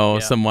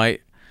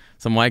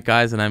 some white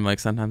guys, and I'm like,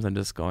 sometimes I'm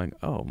just going,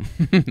 oh,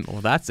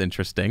 well, that's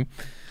interesting.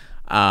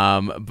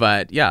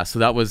 But yeah, so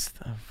that was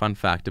a fun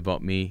fact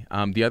about me.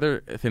 The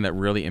other thing that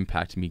really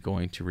impacted me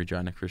going to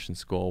Regina Christian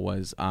School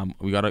was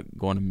we got to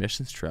go on a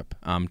missions trip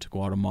to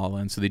Guatemala.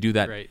 And so they do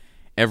that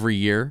every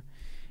year.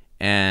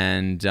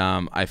 And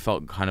I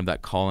felt kind of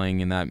that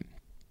calling and that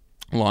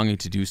longing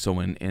to do so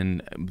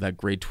in that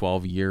grade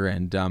 12 year.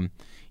 And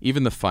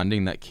even the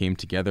funding that came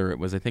together, it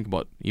was, I think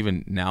about,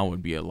 even now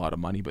would be a lot of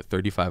money, but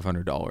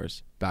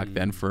 $3,500 back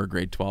then for a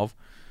grade 12.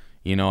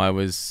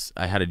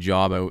 I had a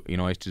job. I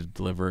used to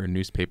deliver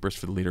newspapers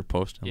for the Leader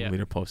Post. The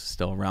Leader Post is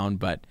still around,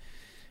 but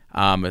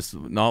it's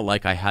not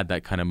like I had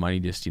that kind of money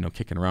just,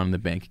 kicking around in the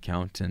bank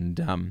account.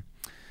 And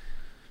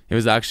it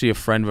was actually a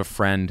friend of a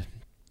friend.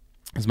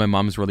 It was my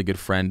mom's really good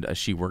friend.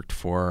 She worked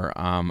for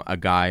a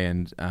guy,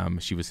 and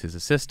she was his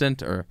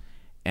assistant,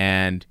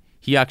 and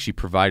he actually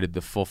provided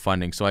the full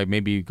funding. So I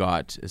maybe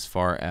got as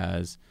far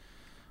as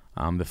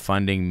the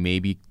funding,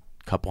 maybe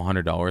a couple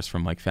 $100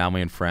 from like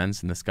family and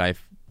friends, and this guy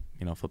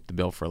flipped the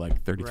bill for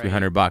like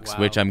 $3,300, Wow.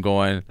 which I'm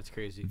going, that's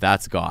crazy.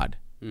 That's God.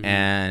 Mm-hmm.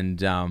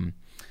 And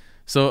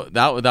so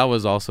that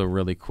was also a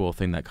really cool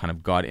thing that kind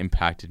of God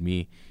impacted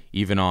me,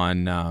 even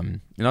on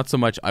not so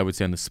much I would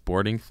say on the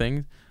sporting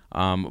thing,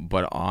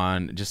 but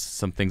on just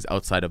some things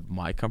outside of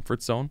my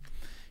comfort zone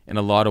in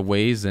a lot of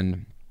ways.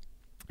 And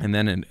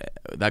then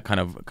that kind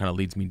of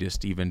leads me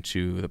just even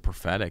to the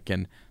prophetic.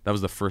 And that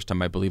was the first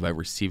time I believe I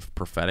received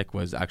prophetic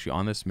was actually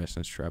on this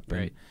missions trip.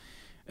 Right.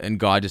 And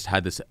God just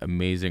had this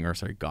amazing,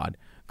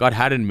 God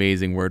had an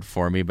amazing word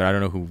for me, but I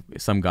don't know who,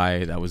 some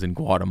guy that was in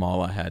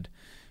Guatemala had,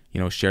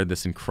 shared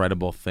this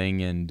incredible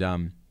thing.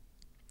 And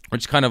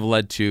which kind of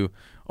led to,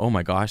 oh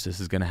my gosh,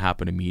 this is going to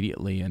happen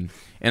immediately. And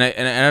I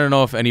don't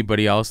know if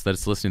anybody else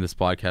that's listening to this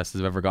podcast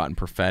has ever gotten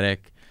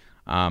prophetic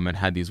and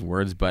had these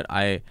words, but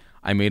I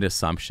made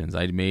assumptions.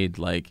 I made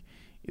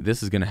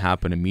this is going to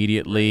happen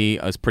immediately.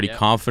 I was pretty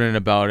confident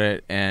about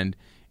it, and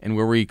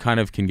where we kind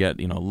of can get,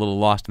 a little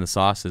lost in the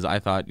sauce is I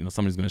thought,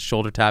 somebody's going to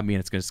shoulder tap me and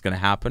it's just going to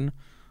happen.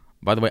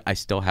 By the way, I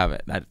still have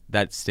it.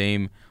 That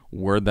same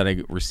word that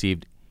I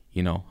received,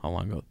 how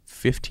long ago?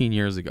 15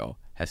 years ago,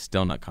 has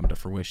still not come to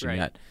fruition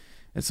yet.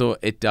 And so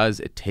it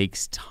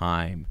takes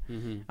time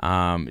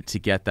to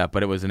get that,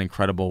 but it was an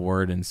incredible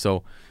word. And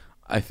so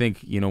I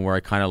think, where I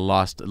kind of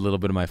lost a little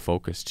bit of my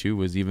focus too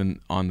was even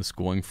on the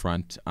schooling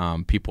front.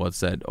 People had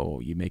said, oh,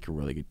 you make a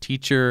really good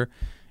teacher.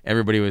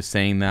 Everybody was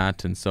saying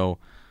that. And so,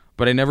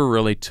 but I never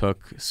really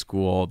took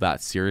school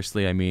that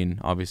seriously. I mean,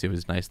 obviously it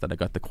was nice that I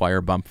got the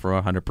choir bump for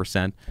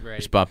 100%,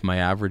 which bumped my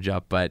average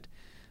up. But,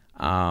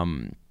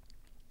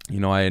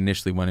 I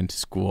initially went into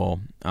school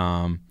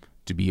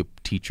to be a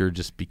teacher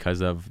just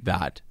because of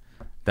that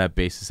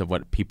basis of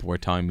what people were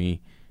telling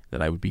me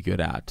that I would be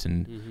good at.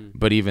 And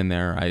but even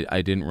there,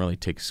 I didn't really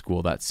take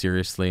school that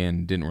seriously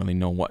and didn't really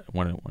know what I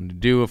wanted to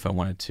do, if I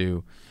wanted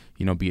to,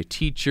 be a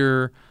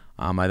teacher.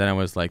 Then I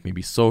was like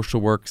maybe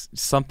social work,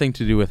 something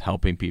to do with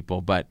helping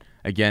people. But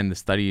again, the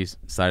studies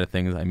side of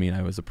things, I mean,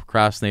 I was a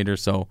procrastinator,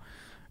 so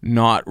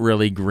not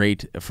really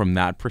great from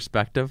that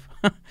perspective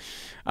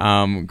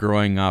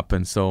growing up.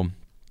 And so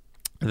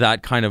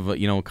that kind of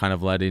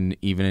led in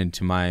even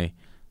into my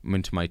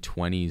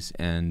 20s.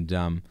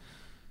 And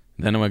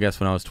then I guess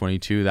when I was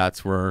 22,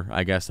 that's where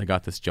I guess I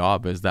got this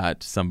job, is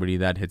that somebody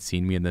that had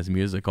seen me in this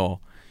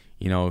musical,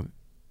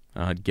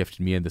 gifted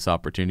me this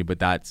opportunity. But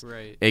that's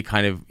it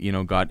kind of,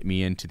 got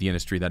me into the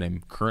industry that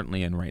I'm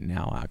currently in right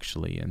now,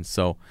 actually. And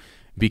so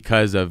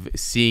because of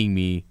seeing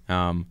me,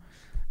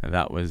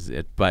 that was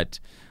it. But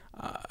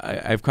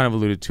I've kind of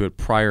alluded to it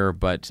prior,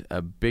 but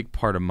a big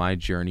part of my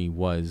journey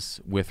was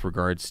with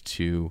regards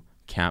to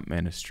camp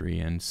ministry.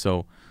 And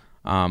so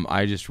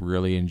I just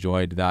really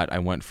enjoyed that. I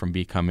went from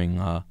becoming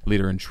a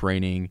leader in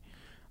training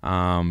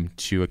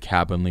to a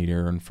cabin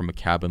leader, and from a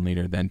cabin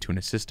leader then to an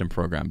assistant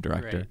program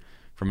director,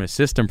 from an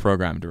assistant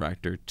program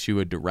director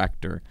to a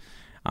director,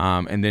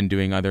 and then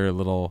doing other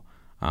little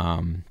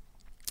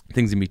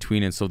things in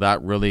between. And so that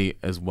really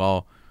as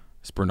well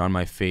spurred on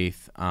my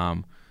faith.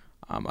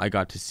 I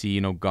got to see,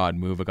 God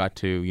move. I got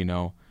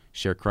to,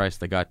 share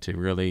Christ. I got to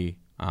really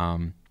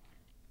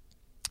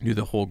do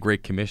the whole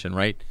Great Commission,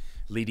 right?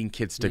 Leading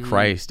kids to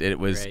Christ. It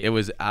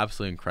was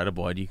absolutely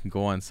incredible. And you can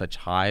go on such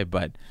high,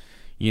 but,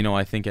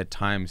 I think at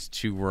times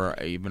too,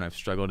 where I've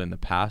struggled in the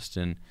past,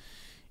 and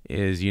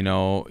is,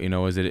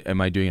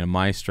 am I doing it in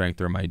my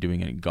strength, or am I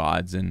doing it in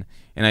God's? And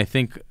I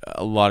think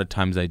a lot of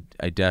times I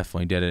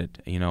definitely did it,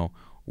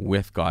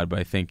 with God, but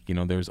I think,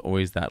 there's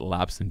always that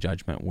lapse in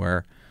judgment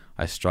where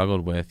I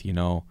struggled with,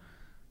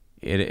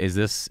 is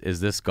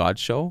this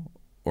God's show,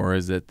 or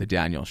is it the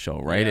Daniel show,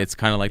 right? It's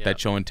kind of like that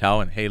show and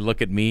tell, and hey,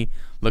 look at me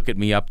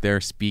up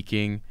there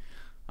speaking.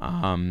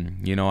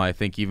 I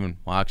think even,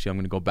 actually I'm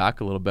going to go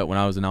back a little bit. When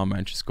I was in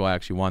elementary school, I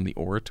actually won the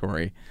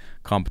oratory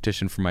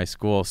competition for my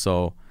school.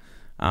 So,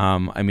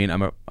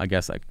 I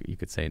guess you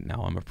could say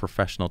now I'm a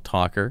professional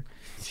talker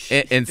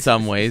in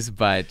some ways,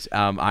 but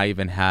I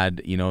even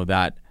had,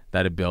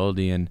 that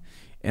ability. And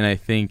I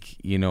think,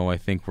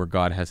 where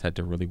God has had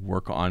to really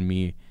work on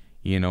me,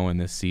 in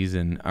this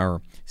season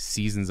or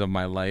seasons of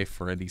my life,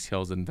 or these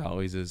hills and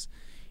valleys, is,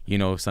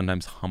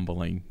 sometimes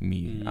humbling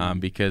me,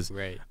 because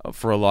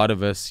for a lot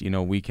of us,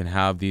 we can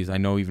have these, I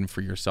know even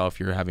for yourself,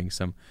 you're having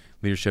some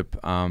leadership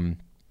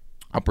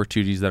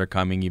opportunities that are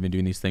coming, even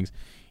doing these things,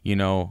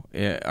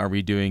 are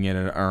we doing it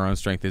at our own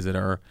strength? Is it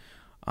our,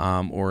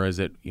 or is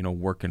it,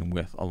 working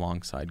with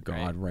alongside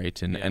God,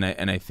 right? And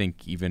I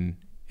think even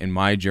in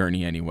my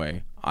journey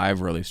anyway,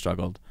 I've really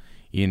struggled,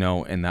 in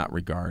that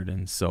regard.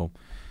 And so,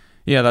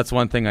 that's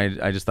one thing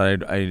I just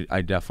thought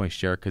I definitely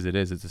share, because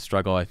it's a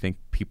struggle. I think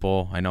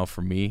people, I know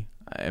for me,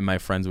 and my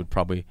friends would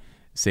probably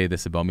say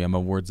this about me, I'm a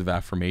words of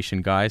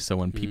affirmation guy. So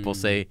when people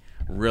say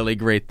really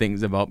great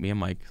things about me, I'm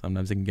like,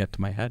 sometimes it can get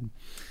to my head.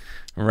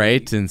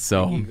 Right. And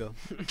so,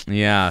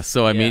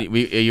 so I mean,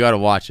 you got to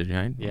watch it,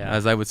 right? Yeah.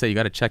 As I would say, you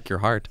got to check your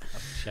heart,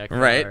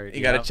 right?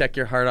 You got to check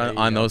your heart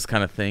on those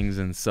kind of things.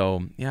 And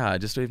so,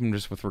 just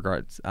with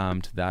regards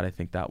to that, I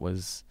think that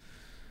was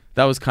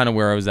kind of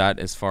where I was at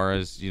as far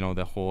as,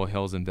 the whole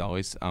hills and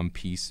valleys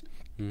piece.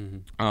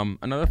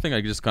 Another thing I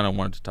just kind of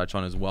wanted to touch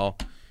on as well,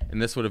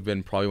 and this would have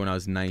been probably when I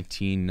was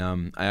 19,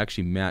 I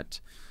actually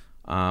met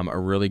a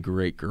really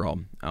great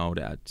girl out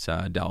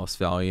at Dallas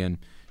Valley, and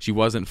she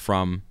wasn't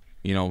from,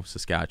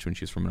 Saskatchewan.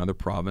 She was from another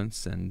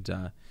province,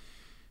 and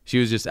she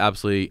was just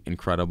absolutely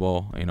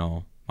incredible,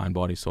 mind,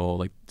 body, soul,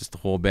 like just the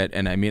whole bit.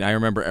 And I mean, I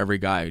remember every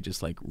guy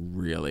just like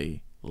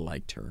really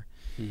liked her.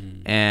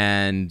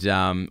 And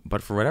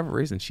but for whatever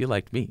reason, she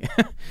liked me,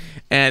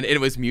 and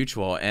it was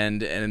mutual.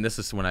 And this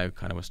is when I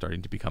kind of was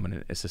starting to become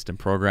an assistant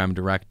program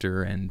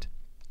director, and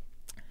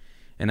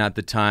at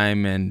the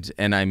time, and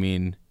I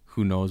mean,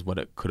 who knows what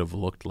it could have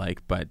looked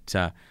like, but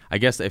I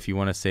guess if you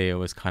want to say it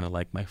was kind of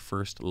like my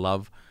first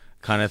love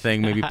kind of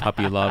thing, maybe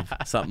puppy love,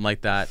 something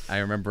like that. I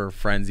remember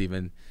friends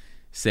even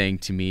saying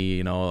to me,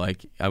 you know,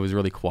 like I was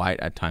really quiet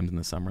at times in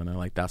the summer, and they're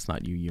like, "That's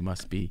not you. You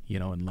must be, you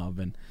know, in love."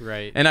 And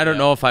Right. I don't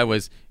know if I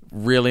was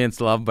really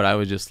into love, but I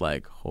was just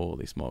like,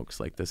 holy smokes,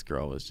 like this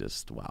girl was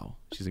just, wow,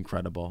 she's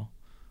incredible.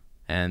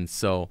 And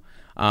so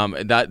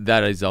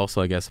that is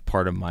also, I guess,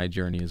 part of my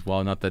journey as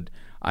well. Not that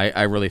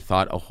I really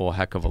thought a whole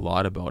heck of a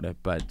lot about it,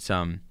 but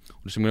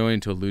which I'm going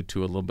to allude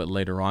to a little bit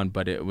later on.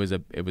 But it was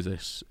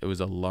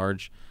a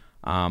large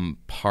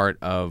part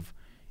of,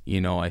 you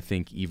know, I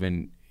think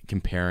even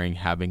comparing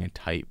having a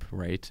type,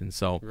 right? And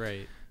so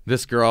Right.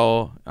 this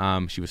girl,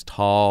 she was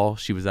tall,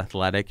 she was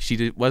athletic.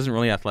 Wasn't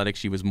really athletic.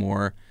 She was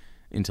more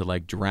into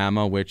like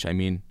drama, which, I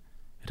mean,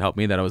 it helped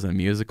me that I was in a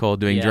musical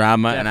doing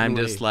drama, and I'm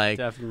just like,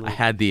 I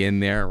had the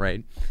in there,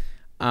 right?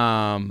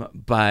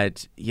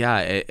 But yeah,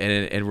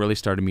 it really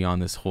started me on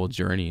this whole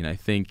journey. And I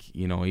think,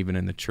 you know, even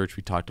in the church,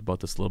 we talked about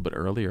this a little bit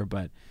earlier,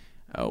 but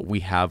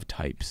we have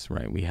types,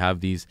 right? We have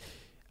these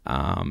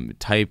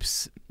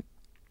types,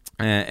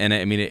 and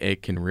I mean,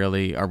 it can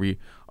really, are we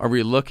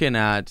looking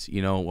at,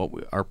 you know,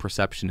 what our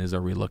perception is?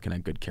 Are we looking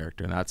at good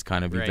character? And that's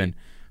kind of even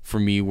for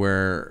me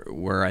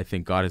where I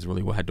think God has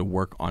really had to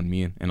work on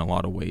me in a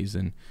lot of ways.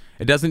 And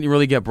it doesn't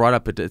really get brought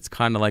up. It's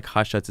kind of like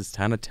hush, it's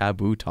kind of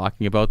taboo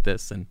talking about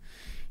this. And,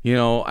 you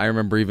know, I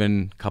remember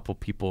even a couple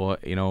people,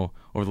 you know,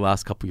 over the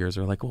last couple of years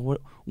are like, well,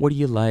 what do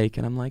you like?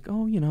 And I'm like,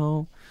 oh, you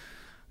know,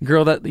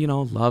 girl that, you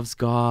know, loves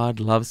God,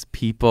 loves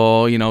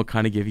people, you know,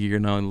 kind of give you, you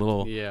know,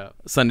 little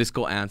Sunday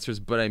school answers.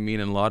 But I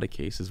mean, in a lot of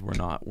cases, we're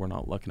not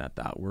looking at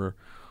that. We're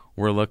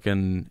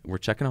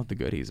checking out the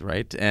goodies,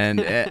 right?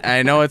 And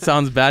I know it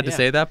sounds bad to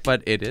say that,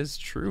 but it is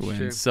true.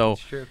 And so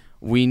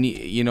we need,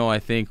 you know, I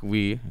think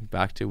we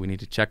need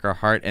to check our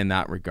heart in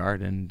that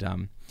regard.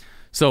 And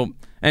so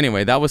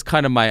anyway, that was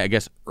kind of my, I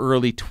guess,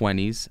 early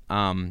 20s.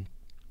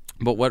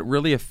 But what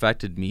really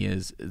affected me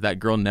is that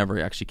girl never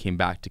actually came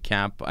back to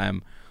camp.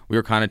 We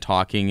were kind of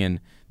talking,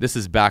 and this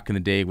is back in the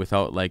day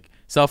without, like,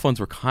 cell phones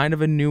were kind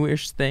of a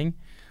newish thing.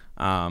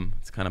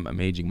 It's kind of, I'm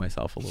aging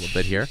myself a little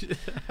bit here. It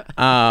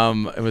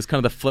was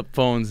kind of the flip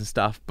phones and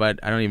stuff, but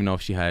I don't even know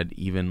if she had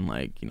even,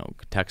 like, you know,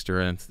 text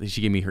her, and she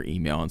gave me her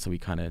email, and so we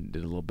kind of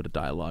did a little bit of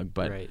dialogue,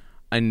 but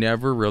I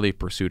never really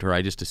pursued her.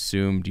 I just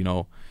assumed, you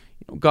know,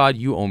 God,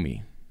 you owe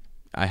me.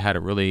 I had a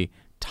really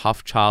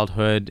tough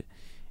childhood,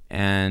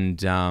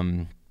 and,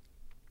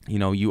 you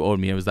know, you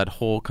owed me. It was that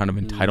whole kind of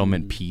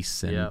entitlement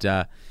piece,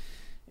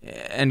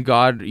 and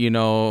God, you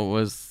know,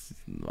 was,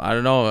 I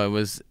don't know,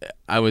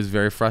 I was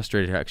very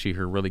frustrated. Actually,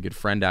 her really good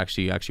friend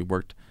actually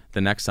worked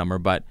the next summer,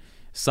 but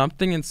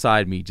something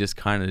inside me just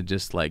kind of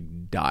just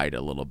like died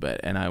a little bit.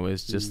 And I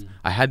was just,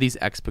 I had these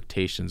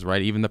expectations,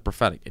 right? Even the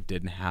prophetic, it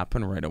didn't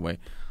happen right away.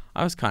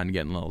 I was kind of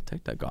getting a little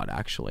ticked at God,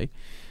 actually,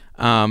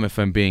 if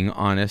I'm being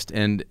honest.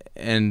 And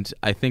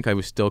I think I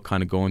was still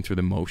kind of going through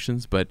the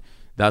motions, but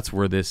that's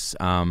where this,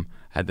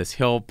 had this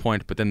hill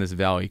point, but then this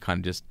valley kind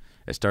of just,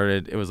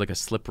 it was like a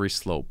slippery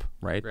slope,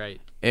 right?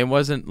 Right. It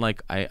wasn't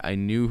like I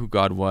knew who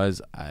God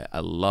was. I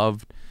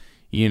loved,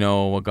 you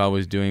know, what God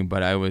was doing,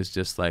 but I was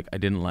just like, I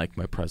didn't like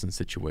my present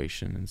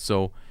situation. And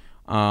so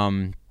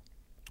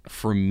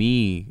for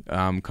me,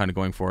 kind of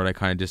going forward, I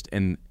kind of just,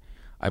 and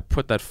I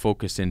put that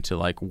focus into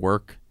like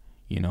work,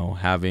 you know,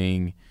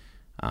 having,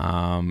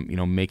 you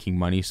know, making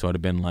money. So I'd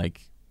have been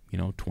like, you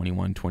know,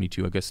 21,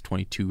 22, I guess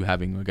 22,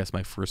 having, I guess,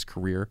 my first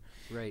career.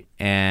 Right.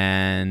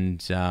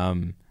 And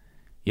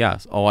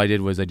yes, all I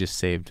did was I just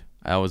saved.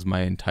 That was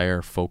my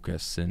entire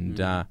focus. And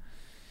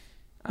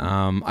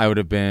I would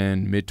have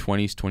been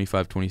mid-20s,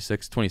 25,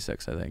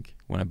 26, I think,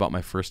 when I bought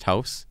my first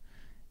house.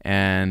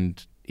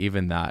 And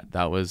even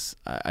that was,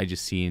 I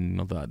just seen, you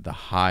know, the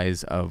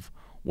highs of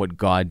what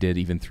God did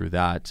even through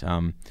that.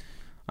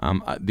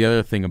 The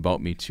other thing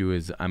about me, too,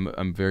 is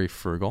I'm very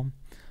frugal.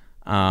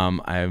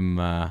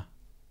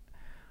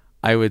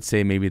 I would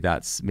say maybe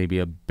that's maybe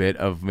a bit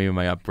of maybe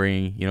my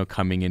upbringing, you know,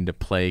 coming into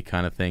play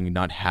kind of thing,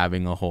 not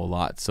having a whole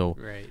lot. So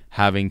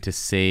having to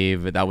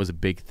save, that was a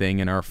big thing.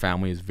 And our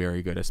family is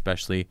very good,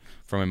 especially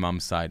from my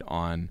mom's side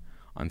on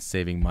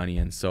saving money.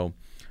 And so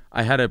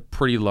I had a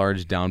pretty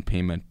large down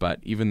payment, but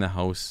even the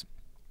house,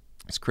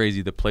 it's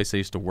crazy. The place I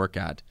used to work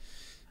at,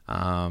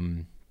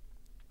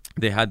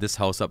 they had this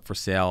house up for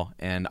sale.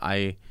 And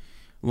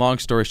long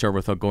story short,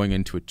 without going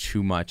into it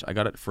too much, I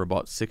got it for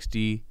about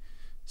 $70,000,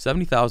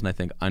 I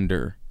think,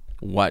 under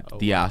what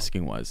the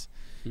asking was,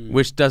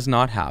 which does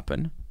not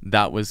happen.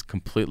 That was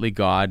completely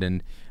God,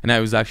 and I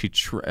was actually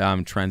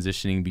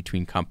transitioning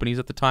between companies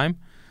at the time.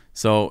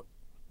 So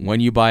when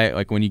you buy,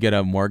 like when you get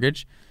a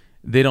mortgage,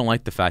 they don't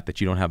like the fact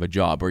that you don't have a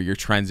job or you're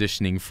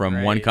transitioning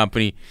from one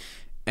company.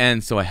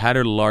 And so I had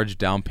a large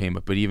down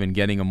payment, but even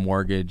getting a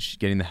mortgage,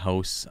 getting the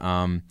house,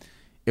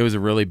 it was a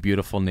really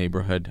beautiful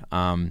neighborhood.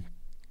 When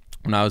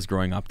I was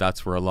growing up,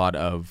 that's where a lot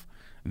of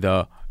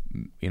the,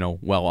 you know,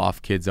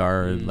 well-off kids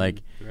are,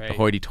 like the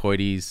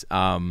hoity-toities,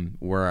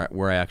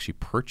 where I actually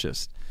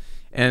purchased.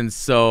 And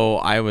so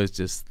I was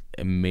just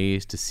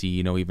amazed to see,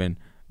 you know, even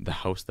the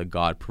house that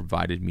God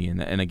provided me.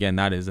 And again,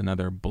 that is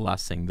another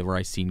blessing where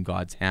I seen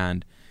God's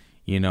hand,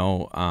 you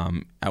know,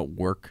 at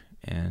work.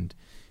 And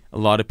a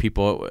lot of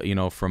people,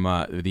 from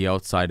the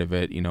outside of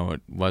it,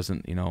 it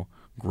wasn't,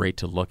 great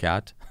to look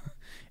at.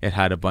 It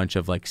had a bunch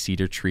of like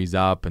cedar trees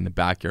up, and the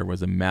backyard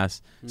was a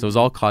mess. So it was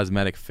all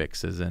cosmetic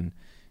fixes, and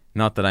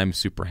not that I'm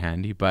super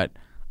handy, but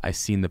I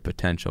seen the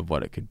potential of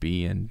what it could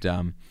be. And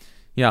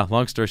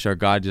long story short,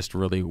 God just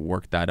really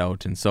worked that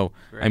out. And so,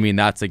 Right. I mean,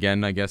 that's,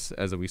 again, I guess,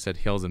 as we said,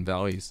 hills and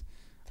valleys.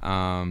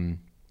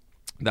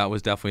 That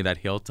was definitely that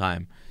hill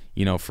time,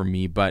 for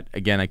me. But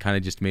again, I kind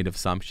of just made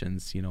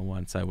assumptions,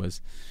 once I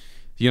was,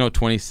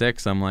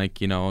 26, I'm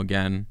like,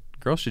 again,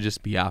 girls should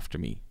just be after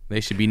me. They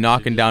should be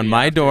knocking down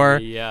my door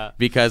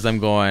because I'm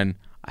going,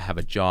 I have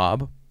a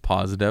job,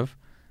 positive.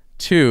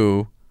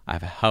 2, I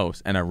have a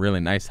house, and a really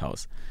nice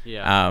house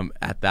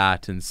at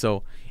that. And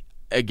so,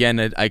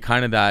 again, I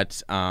kind of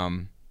that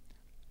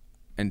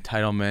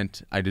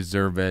entitlement, I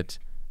deserve it,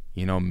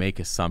 make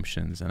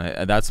assumptions.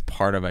 And that's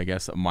part of, I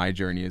guess, my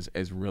journey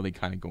is really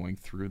kind of going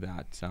through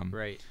that.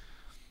 Right.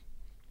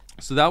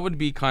 So that would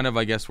be kind of,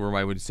 I guess, where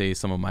I would say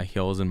some of my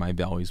hills and my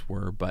valleys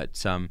were.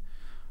 But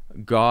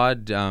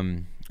God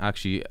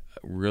actually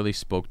really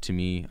spoke to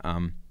me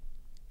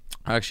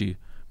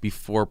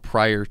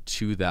prior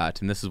to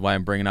that. And this is why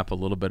I'm bringing up a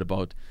little bit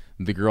about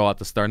the girl at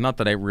the start. Not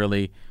that I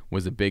really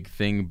was a big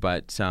thing,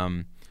 but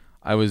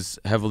I was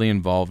heavily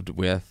involved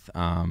with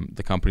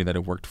the company that I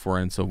worked for.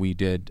 And so we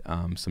did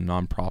some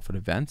nonprofit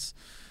events.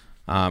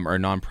 Or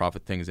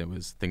nonprofit things. It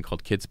was a thing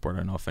called Kids Sport. I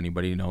don't know if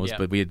anybody knows,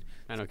 but we had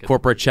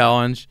corporate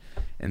challenge,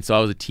 and so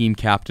I was a team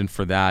captain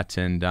for that.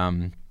 And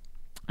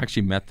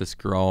actually met this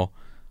girl,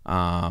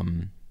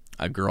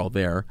 a girl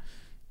there,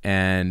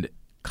 and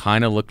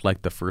kind of looked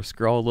like the first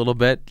girl a little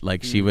bit.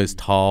 Like she was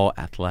tall,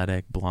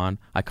 athletic, blonde.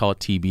 I call it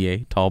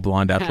TBA, tall,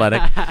 blonde,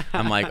 athletic.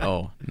 I'm like,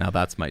 oh, now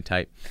that's my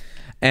type.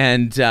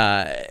 And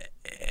I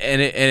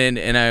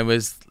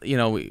was,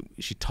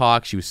 she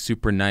talked, she was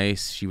super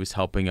nice. She was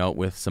helping out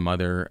with some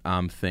other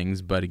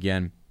things, but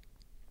again,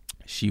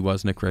 she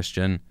wasn't a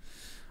Christian.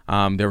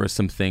 There were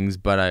some things,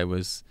 but I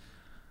was,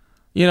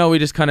 we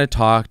just kind of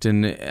talked,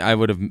 and I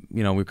would have,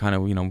 we kind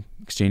of,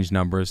 exchanged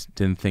numbers,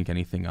 didn't think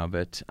anything of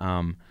it.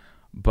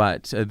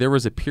 But there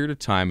was a period of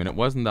time, and it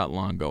wasn't that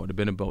long ago. It had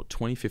been about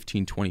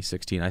 2015,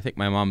 2016. I think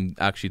my mom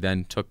actually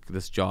then took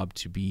this job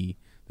to be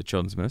the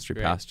children's ministry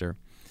pastor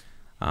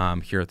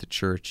here at the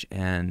church.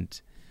 And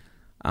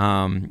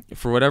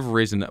for whatever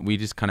reason, we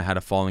just kind of had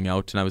a falling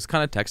out. And I was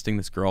kind of texting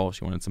this girl.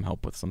 She wanted some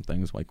help with some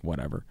things, like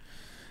whatever.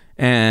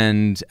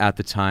 And at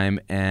the time,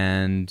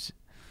 and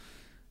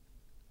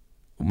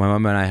my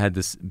mom and I had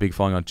this big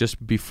falling out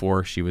just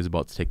before she was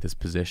about to take this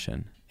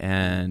position.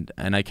 And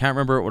I can't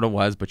remember what it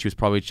was, but she was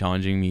probably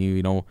challenging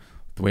me, the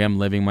way I'm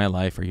living my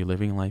life. Are you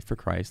living life for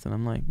Christ? And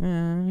I'm like,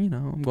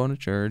 I'm going to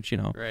church,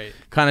 right.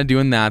 Kind of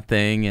doing that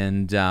thing.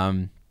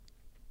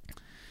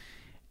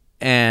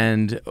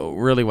 And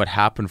really what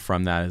happened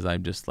from that is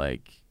I'm just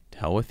like, to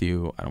hell with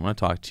you. I don't want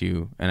to talk to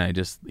you. And I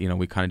just,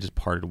 we kind of just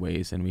parted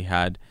ways. And we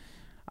had,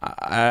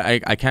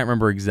 I can't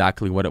remember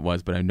exactly what it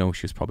was, but I know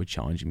she was probably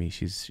challenging me.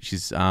 She's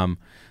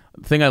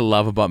the thing I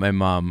love about my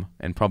mom,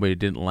 and probably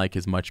didn't like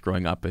as much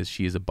growing up, is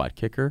she is a butt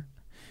kicker.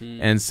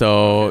 And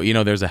so,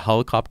 there's a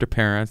helicopter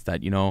parents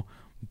that,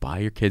 buy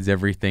your kids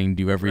everything,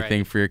 do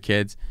everything for your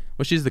kids.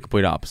 Well, she's the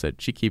complete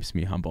opposite. She keeps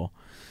me humble,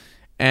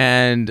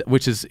 and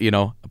which is,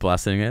 a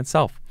blessing in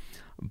itself.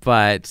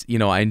 But,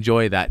 I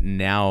enjoy that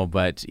now.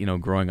 But,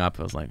 growing up,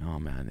 I was like, oh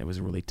man, it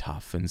was really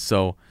tough. And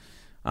so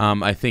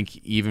I think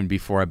even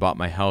before I bought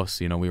my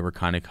house, we were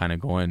kind of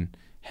going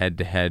head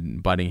to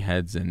head, butting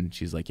heads. And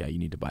she's like, yeah, you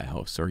need to buy a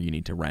house, or you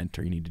need to rent,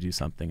 or you need to do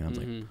something. And I was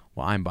like,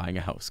 well, I'm buying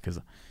a house because,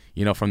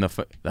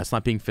 that's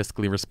not being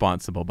fiscally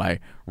responsible by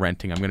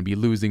renting. I'm going to be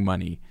losing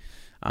money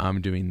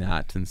doing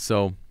that. And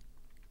so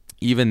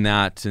even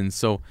that. And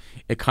so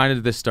it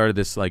kind of started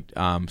this like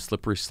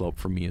slippery slope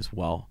for me as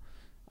well.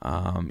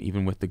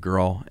 Even with the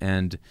girl,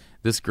 and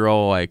this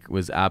girl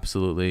was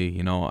absolutely,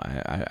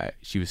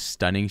 she was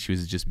stunning. She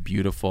was just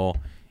beautiful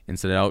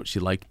inside out. She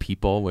liked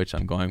people, which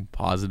I'm going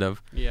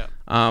positive. Yeah.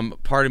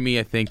 Part of me,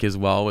 I think as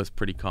well, was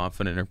pretty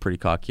confident or pretty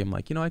cocky. I'm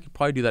like, I could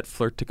probably do that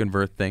flirt to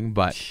convert thing,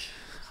 but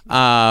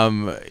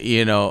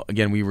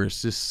again, we were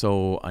just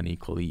so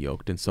unequally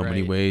yoked in so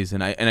many ways.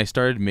 And I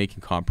started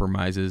making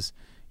compromises,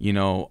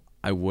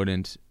 I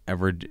wouldn't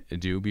ever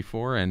do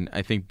before. And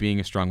I think being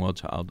a strong-willed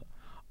child,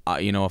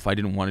 if I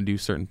didn't want to do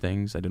certain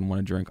things, I didn't want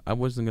to drink, I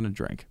wasn't going to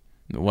drink.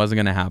 It wasn't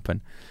going to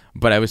happen.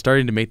 But I was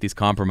starting to make these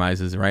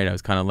compromises, right? I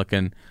was kind of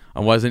looking, I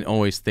wasn't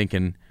always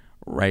thinking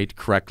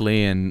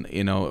correctly. And,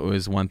 it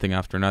was one thing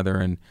after another.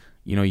 And,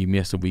 you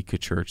miss a week of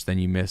church, then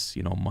you miss,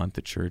 a month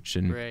of church.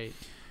 And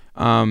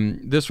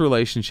this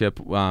relationship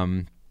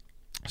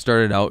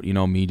started out,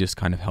 me just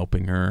kind of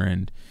helping her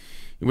and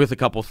with a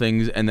couple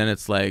things. And then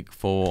it's like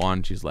full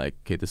on, she's like,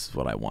 okay, this is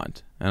what I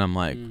want. And I'm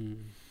like...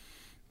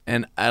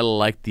 And I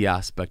liked the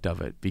aspect of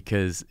it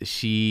because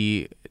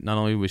she, not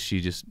only was she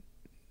just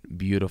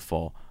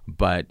beautiful,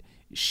 but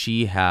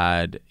she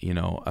had,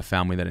 a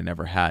family that I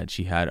never had.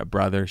 She had a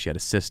brother, she had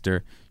a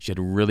sister, she had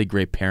really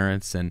great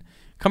parents. And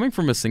coming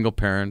from a single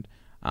parent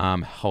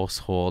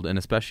household, and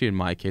especially in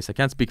my case, I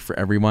can't speak for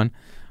everyone,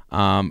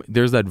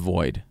 there's that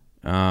void,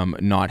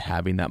 not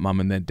having that mom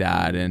and that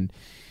dad.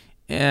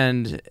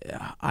 And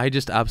I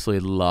just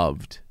absolutely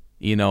loved,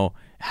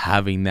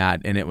 having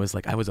that. And it was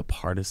like I was a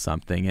part of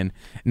something. And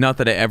not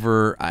that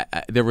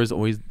there was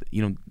always,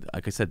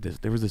 like I said,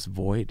 there was this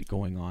void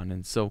going on.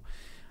 And so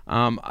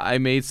I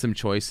made some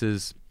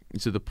choices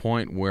to the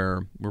point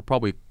where we're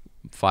probably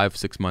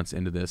 5-6 months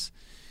into this,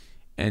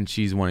 and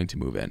she's wanting to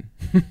move in.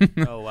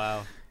 Oh,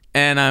 wow.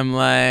 And I'm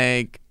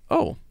like,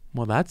 oh,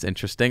 well, that's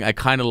interesting. I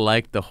kind of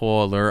like the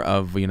whole allure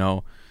of,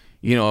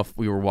 if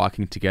we were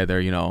walking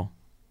together,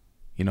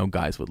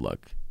 guys would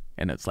look,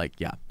 and it's like,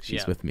 yeah,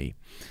 she's with me.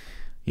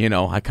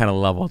 I kind of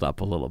leveled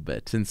up a little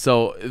bit. And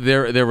so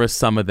there was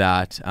some of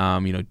that,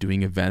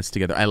 doing events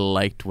together. I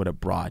liked what it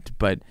brought,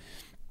 but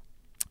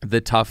the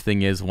tough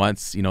thing is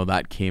once,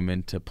 that came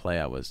into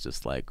play, I was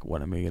just like,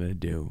 what am I going to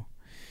do?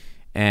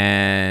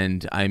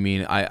 And I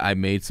mean, I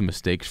made some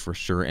mistakes for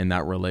sure in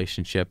that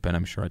relationship. And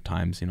I'm sure at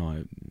times,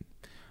 I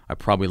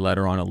probably led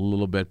her on a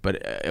little bit,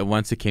 but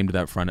once it came to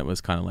that front, it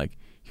was kind of like,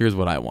 here's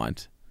what I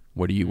want.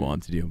 What do you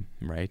want to do?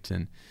 Right.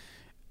 And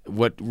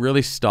what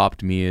really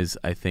stopped me is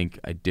I think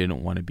I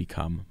didn't want to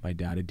become my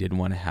dad. I didn't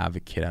want to have a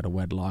kid out of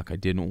wedlock. I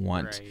didn't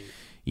want,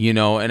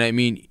 and I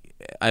mean,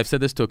 I've said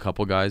this to a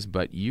couple guys,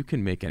 but you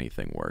can make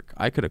anything work.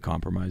 I could have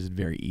compromised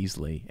very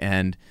easily.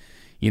 And,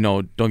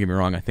 don't get me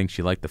wrong. I think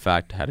she liked the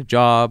fact I had a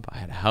job, I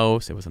had a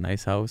house. It was a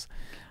nice house.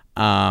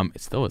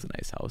 It still was a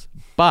nice house,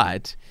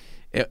 but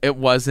it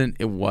wasn't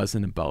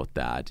about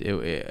that.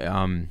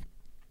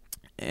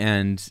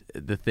 And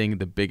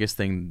the biggest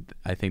thing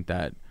I think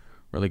that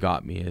really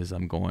got me is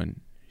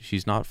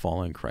she's not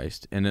following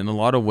Christ. And in a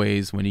lot of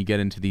ways, when you get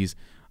into these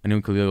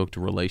unequal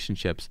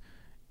relationships,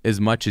 as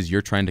much as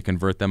you're trying to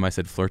convert them, I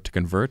said flirt to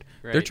convert,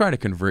 they're trying to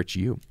convert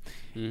you.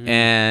 Mm-hmm.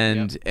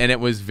 And it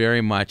was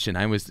very much, and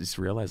I was just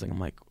realizing, I'm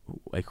like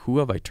who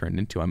have I turned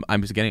into?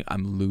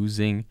 I'm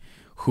losing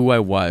who I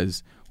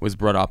was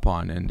brought up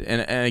on. And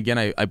again,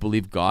 I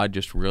believe God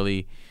just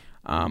really,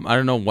 I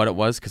don't know what it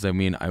was, because I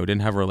mean, I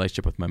didn't have a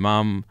relationship with my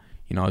mom.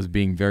 I was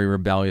being very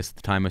rebellious at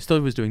the time. I still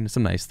was doing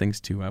some nice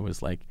things too.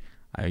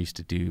 I used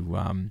to do,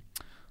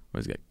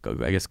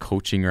 I guess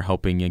coaching or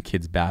helping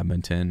kids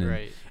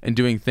badminton and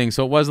doing things.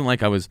 So it wasn't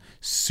like I was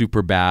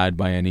super bad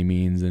by any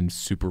means and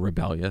super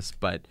rebellious,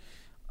 but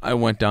I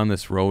went down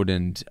this road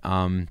and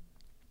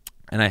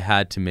I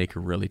had to make a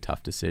really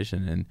tough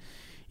decision. And,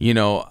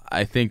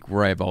 I think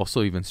where I've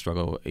also even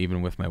struggled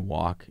even with my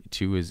walk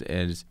too is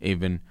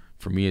even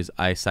for me is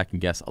I second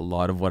guess a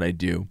lot of what I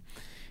do.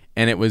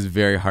 And it was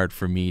very hard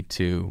for me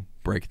to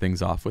break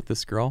things off with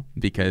this girl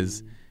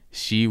because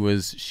she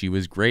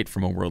was great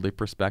from a worldly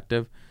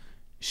perspective.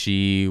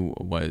 She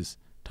was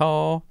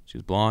tall, she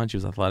was blonde, she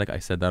was athletic. I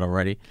said that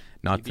already.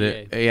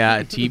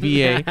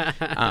 TBA.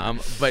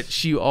 But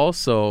she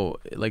also,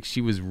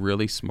 she was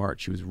really smart.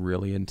 She was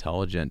really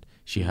intelligent.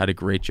 She had a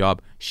great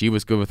job. She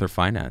was good with her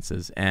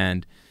finances.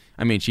 And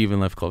I mean, she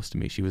even lived close to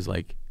me. She was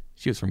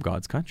from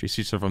God's country.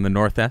 She's from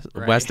the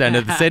west end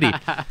of the city.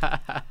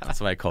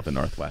 That's why I call it the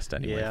Northwest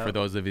anyway, for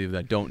those of you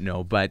that don't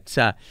know. But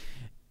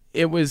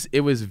it was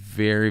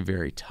very,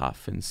 very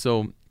tough. And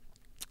so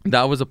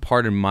that was a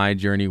part in my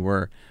journey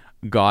where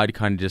God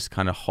kind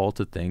of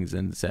halted things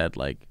and said,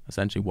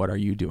 essentially, what are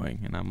you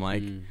doing? And I'm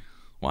like,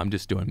 well, I'm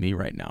just doing me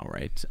right now,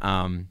 right?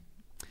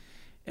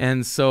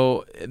 And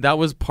so that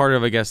was part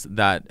of, I guess,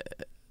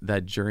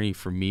 that journey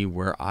for me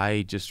where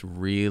I just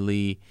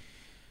really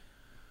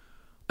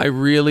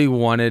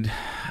wanted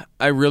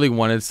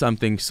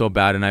something so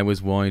bad, and I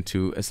was willing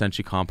to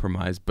essentially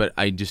compromise, but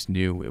I just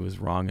knew it was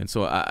wrong. And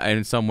so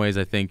in some ways,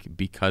 I think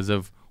because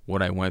of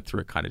what I went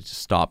through, it kind of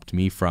just stopped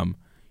me from,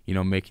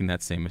 making the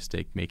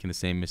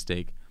same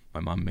mistake my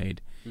mom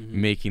made,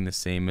 making the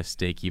same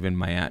mistake even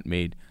my aunt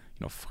made,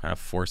 kind of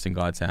forcing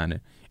God's hand.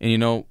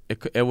 And,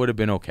 it would have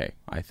been okay,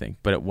 I think,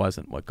 but it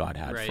wasn't what God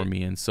had for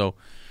me. And so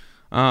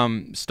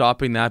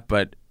stopping that,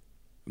 but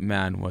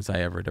man, was I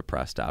ever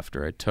depressed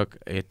after. It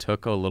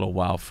took a little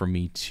while for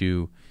me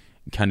to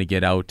kind of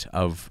get out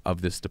of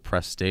this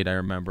depressed state. I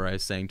remember I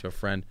was saying to a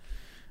friend,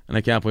 and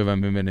I can't believe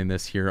I'm admitting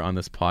this here on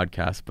this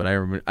podcast, but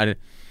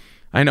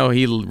I know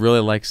he really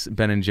likes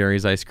Ben &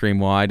 Jerry's ice cream.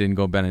 Well, I didn't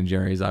go Ben &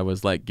 Jerry's. I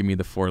was like, give me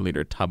the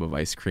 4-liter tub of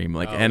ice cream.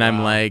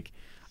 I'm like,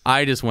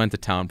 I just went to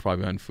town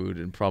probably on food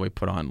and probably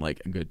put on a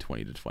good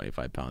 20 to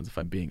 25 pounds, if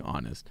I'm being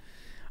honest.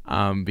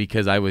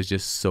 Because I was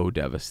just so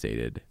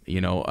devastated,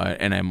 and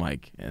I'm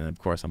like, and of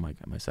course I'm like,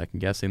 am I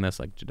second guessing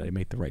this? Did I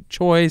make the right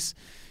choice?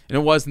 And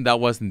that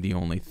wasn't the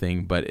only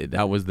thing, but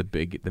that was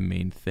the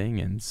main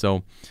thing. And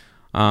so,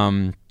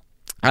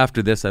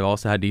 after this, I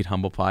also had to eat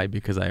humble pie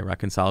because I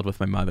reconciled with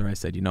my mother. I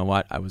said, you know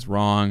what? I was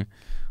wrong.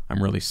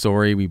 I'm really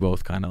sorry. We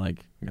both kind of I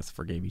guess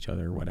forgave each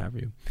other or what have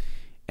you.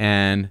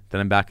 And then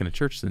I'm back in a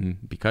church,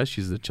 and because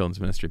she's the children's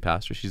ministry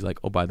pastor, she's like,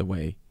 oh, by the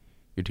way,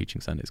 you're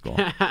teaching Sunday school.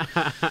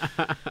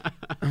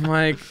 I'm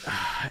like,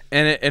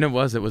 and it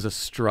was a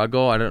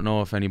struggle. I don't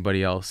know if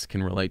anybody else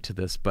can relate to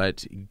this,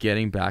 but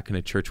getting back in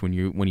a church when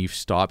you've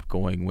stopped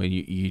going, when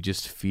you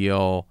just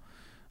feel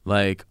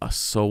like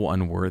so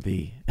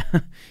unworthy.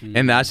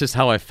 And that's just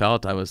how I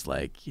felt. I was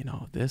like,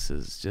 this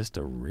is just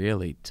a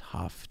really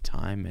tough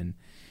time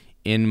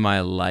in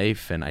my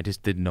life, and I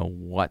just didn't know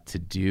what to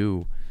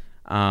do.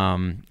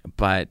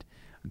 But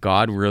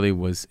God really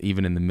was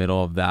even in the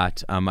middle of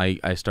that.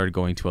 I started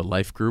going to a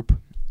life group.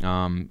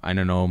 I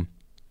don't know.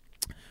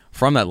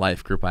 From that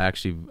life group, I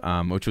actually,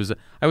 which was,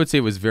 I would say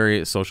it was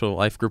very social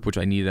life group, which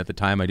I needed at the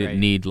time. I didn't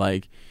need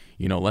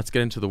let's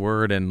get into the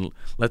word and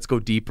let's go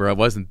deeper. I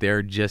wasn't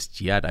there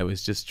just yet. I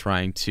was just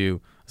I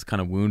was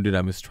kind of wounded.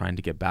 I was trying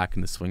to get back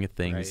in the swing of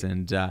things.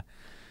 Right.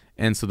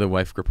 And so the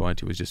life group I went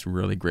to was just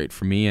really great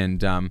for me.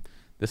 And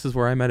this is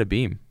where I met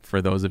Abim,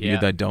 for those of you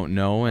that don't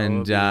know.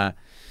 And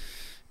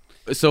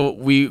so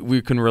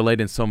we can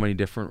relate in so many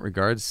different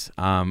regards.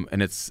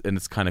 And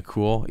it's kind of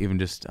cool, even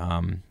just,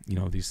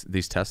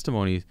 these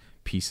testimony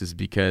pieces,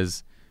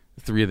 because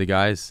three of the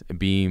guys,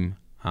 Abim,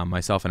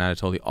 myself and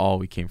Anatoly,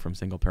 we came from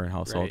single parent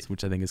households,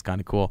 which I think is kind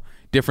of cool.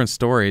 Different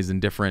stories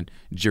and different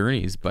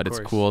journeys, but it's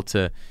cool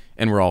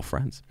and we're all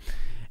friends.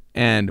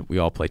 And we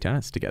all play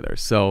tennis together.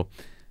 So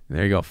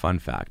there you go, fun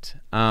fact.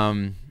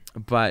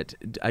 But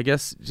I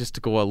guess just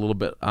to go a little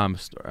bit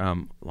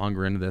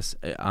longer into this,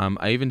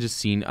 I even just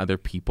seen other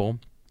people,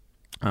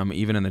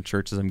 even in the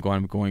church as I'm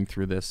going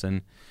through this,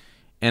 and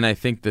I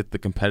think that the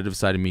competitive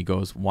side of me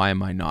goes, why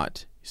am I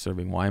not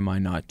serving? Why am I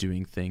not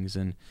doing things?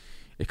 And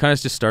it kind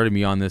of just started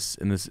me on this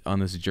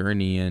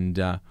journey,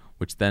 and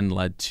which then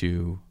led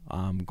to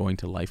going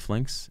to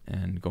Lifelinks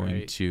and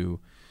going to,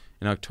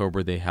 in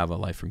October they have a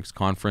Lifelinks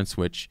conference,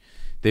 which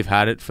they've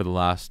had it for the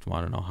last,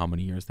 I don't know how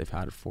many years they've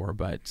had it for,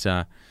 but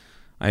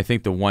I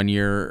think the 1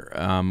 year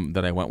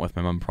that I went with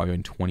my mom, probably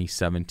in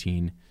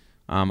 2017,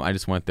 I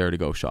just went there to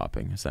go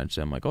shopping,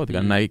 essentially. I'm like, they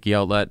got a Nike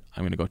outlet.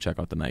 I'm going to go check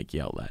out the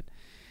Nike outlet.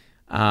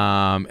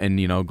 And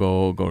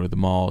go to the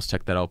malls,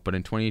 check that out. But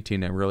in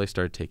 2018, I really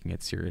started taking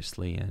it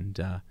seriously,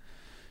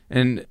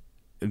 and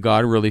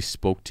God really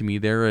spoke to me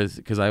there,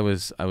 because I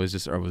was a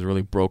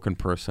really broken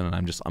person,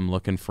 and I'm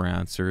looking for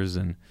answers.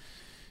 And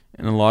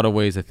in a lot of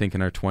ways, I think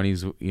in our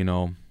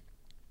 20s,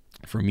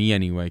 for me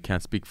anyway, I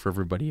can't speak for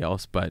everybody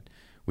else, but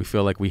we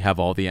feel like we have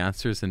all the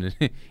answers, and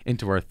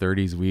into our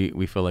 30s,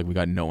 we feel like we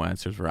got no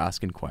answers. We're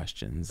asking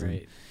questions,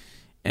 right?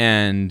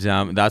 And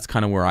that's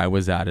kind of where I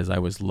was at, as I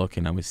was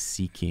looking, I was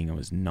seeking, I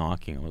was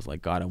knocking. I was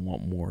like, God, I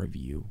want more of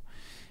you.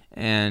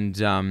 And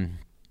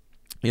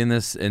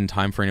in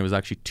time frame, it was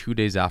actually 2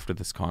 days after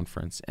this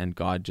conference, and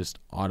God just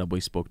audibly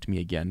spoke to me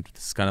again.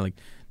 This is kind of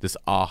like this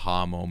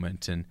aha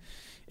moment, and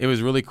it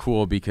was really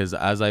cool, because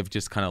as I've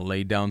just kind of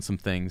laid down some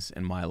things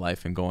in my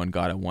life and going,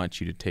 God, I want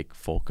you to take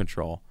full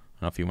control.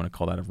 I don't know if you want to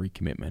call that a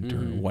recommitment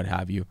or what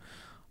have you.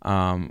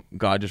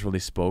 God just really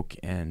spoke,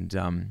 and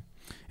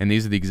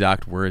these are the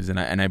exact words, and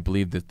I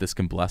believe that this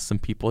can bless some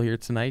people here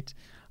tonight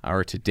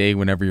or today,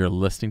 whenever you're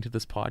listening to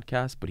this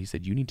podcast. But he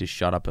said, you need to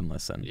shut up and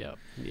listen.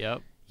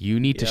 Yep. You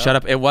need to shut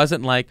up. It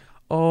wasn't like,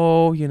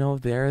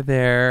 they're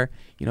there.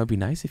 It'd be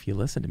nice if you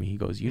listen to me. He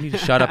goes, you need to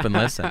shut up and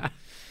listen.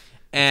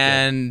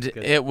 And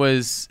good. It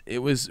was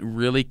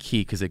really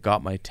key, because it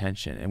got my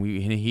attention, and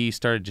he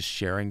started just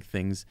sharing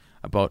things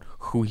about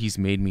who he's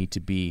made me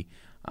to be.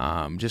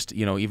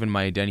 Even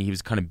my identity, he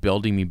was kind of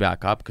building me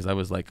back up, because I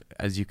was like,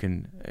 as you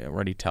can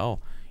already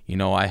tell,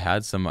 I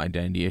had some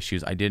identity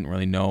issues. I didn't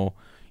really know,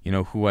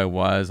 who I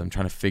was. I'm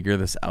trying to figure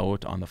this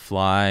out on the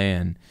fly,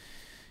 and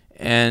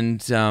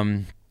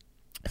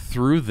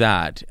through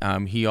that,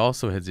 he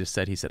also has just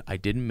said, I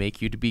didn't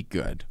make you to be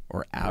good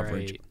or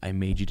average. Right. I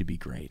made you to be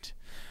great.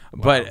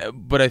 Wow.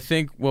 But I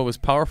think what was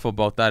powerful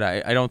about that,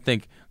 I don't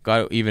think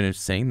God even is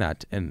saying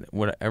that, and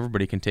what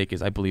everybody can take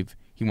is, I believe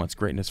he wants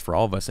greatness for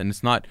all of us, and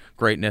it's not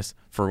greatness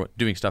for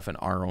doing stuff in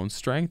our own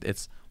strength.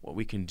 It's what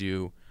we can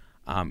do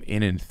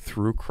in and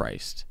through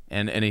Christ.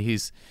 And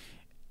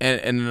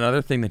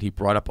another thing that he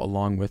brought up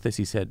along with this,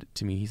 he said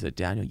to me,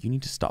 Daniel, you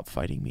need to stop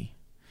fighting me.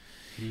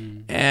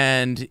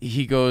 And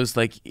he goes,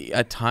 like,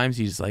 at times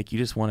he's like, you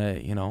just want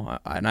to,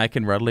 and I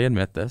can readily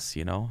admit this,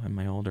 in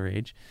my older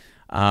age,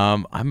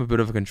 I'm a bit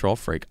of a control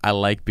freak. I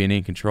like being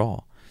in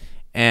control.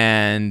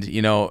 And,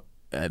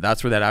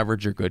 that's where that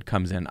average or good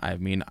comes in. I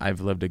mean,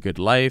 I've lived a good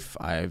life.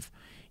 I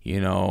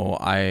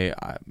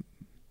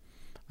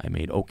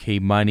made okay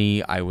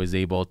money. I was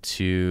able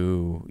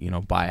to,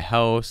 buy a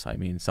house. I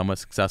mean, somewhat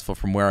successful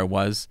from where I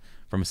was,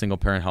 from a single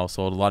parent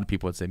household. A lot of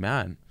people would say,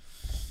 man,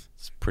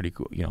 it's pretty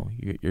cool.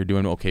 You're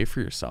doing okay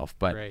for yourself.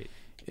 But,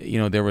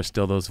 there were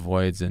still those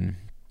voids. And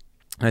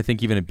I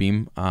think even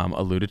Abim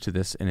alluded to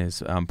this in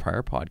his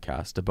prior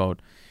podcast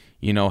about,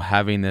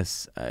 having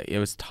this, it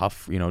was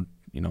tough,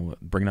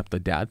 bringing up the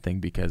dad thing,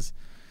 because,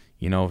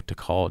 to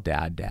call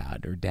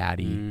dad or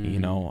daddy,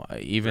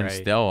 even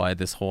still,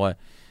 this whole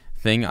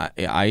thing,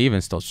 I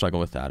even still struggle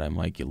with that. I'm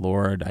like,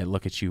 Lord, I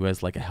look at you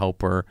as like a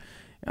helper.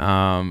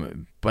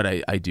 But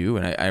I do.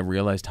 And I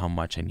realized how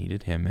much I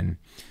needed him. And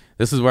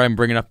this is where I'm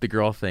bringing up the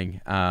girl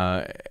thing.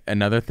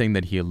 Another thing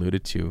that he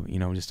alluded to,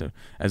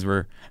 as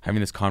we're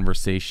having this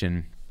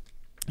conversation,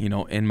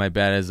 in my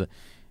bed,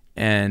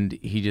 and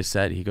he just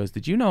said, he goes,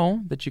 did you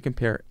know that you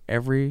compare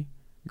every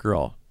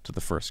girl to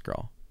the first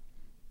girl?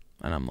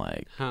 And I'm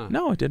like, Huh.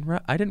 no, I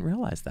didn't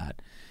realize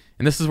that.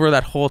 And this is where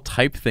that whole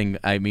type thing,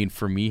 I mean,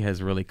 for me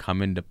has really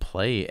come into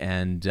play.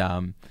 And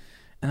I'm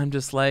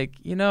just like,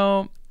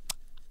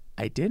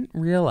 I didn't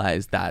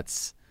realize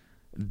that's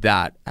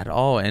that at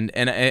all.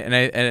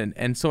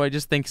 And so I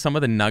just think some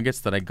of the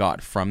nuggets that I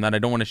got from that, I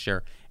don't want to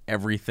share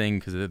everything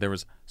because there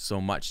was so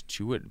much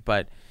to it,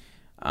 but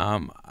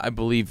I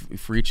believe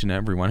for each and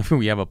every one of them,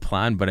 we have a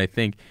plan. But I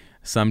think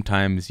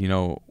sometimes,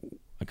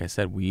 like I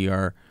said, we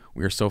are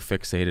so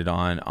fixated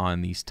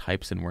on these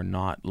types, and we're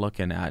not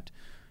looking at,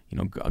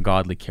 a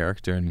godly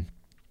character.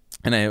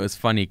 And it was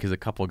funny because a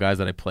couple of guys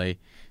that I play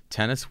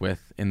tennis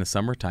with in the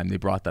summertime, they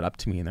brought that up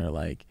to me, and they're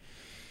like,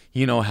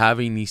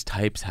 having these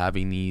types,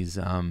 having these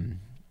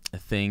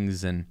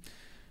things and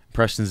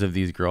impressions of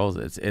these girls,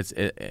 it's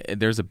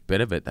there's a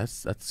bit of it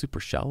that's super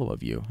shallow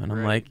of you. And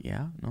I'm like,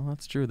 yeah, no,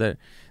 that's true, that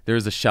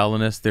there's a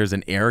shallowness, there's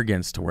an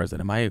arrogance towards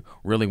it. Am I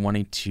really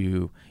wanting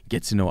to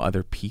get to know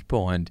other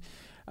people? And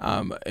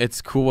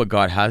it's cool what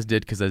God has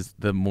did, because as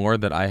the more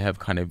that I have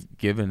kind of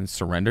given and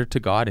surrendered to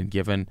God and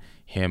given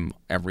him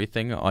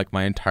everything, like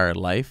my entire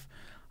life,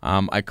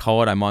 I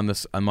call it, I'm on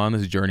this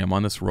journey, I'm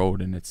on this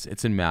road, and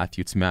it's in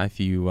Matthew. It's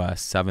Matthew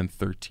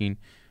 7:13.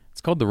 It's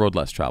called the road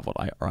less traveled,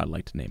 or I'd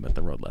like to name it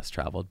the road less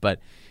traveled. But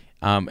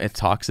it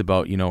talks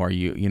about, are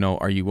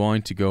you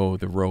willing to go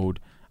the road,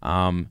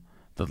 the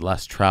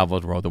less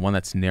traveled road, the one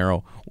that's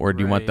narrow, or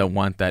do you want the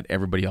one that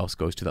everybody else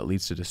goes to that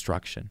leads to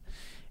destruction?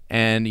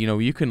 And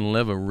you can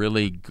live a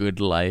really good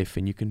life,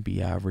 and you can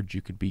be average,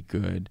 you could be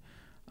good.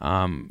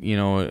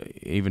 It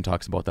even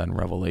talks about that in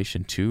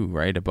Revelation too,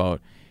 right?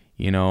 About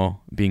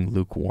being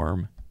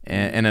lukewarm.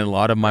 And in a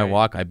lot of my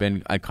walk, I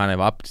kind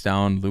of up,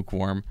 down,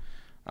 lukewarm.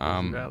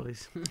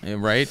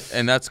 Right?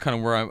 And that's kind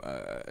of where I'm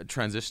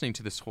transitioning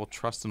to this whole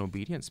trust and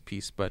obedience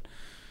piece. But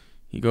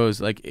he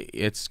goes, like,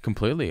 it's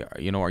completely,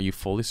 are you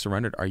fully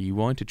surrendered? Are you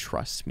willing to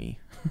trust me?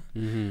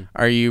 Mm-hmm.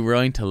 Are you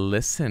willing to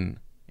listen?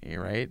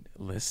 Right?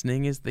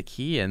 Listening is the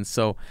key. And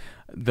so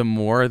the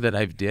more that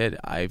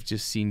I've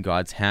just seen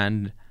God's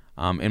hand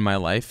in my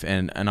life.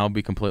 And I'll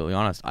be completely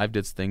honest, I've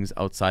did things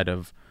outside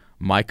of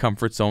my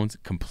comfort zones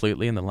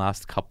completely in the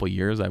last couple of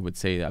years. I would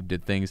say I've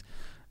did things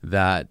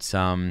that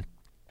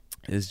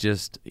is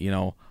just,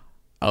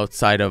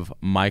 outside of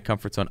my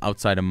comfort zone,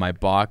 outside of my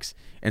box,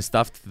 and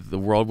stuff the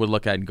world would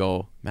look at and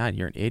go, man,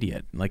 you're an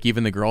idiot. Like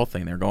even the girl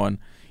thing, they're going,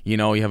 you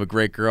have a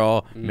great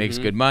girl, makes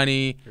good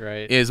money,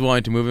 is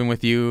willing to move in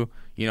with you,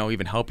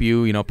 even help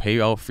you, pay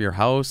you out for your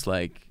house.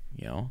 Like,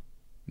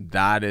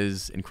 that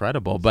is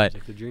incredible. But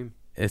like the dream.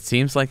 It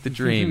seems like the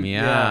dream.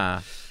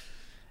 Yeah.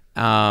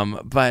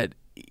 But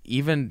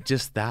even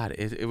just that,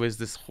 it was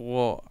this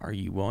whole, are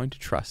you willing to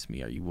trust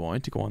me? Are you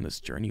willing to go on this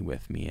journey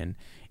with me? And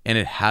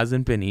it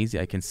hasn't been easy.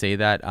 I can say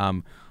that.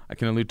 I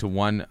can allude to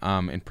one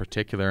in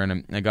particular,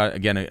 and I got,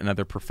 again,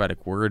 another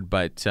prophetic word,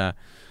 but a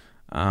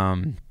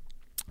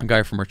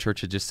guy from our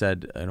church had just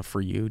said,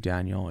 for you,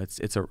 Daniel, it's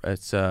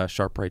a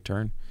sharp right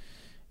turn.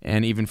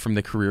 And even from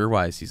the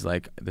career-wise, he's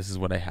like, this is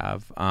what I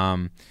have.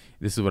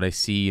 This is what I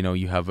see.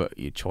 You have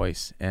a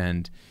choice.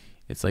 And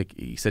it's like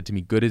he said to me,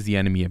 good is the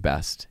enemy of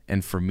best.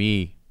 And for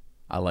me,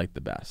 I like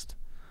the best.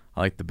 I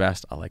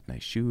like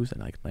nice shoes. I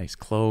like nice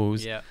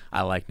clothes. Yeah.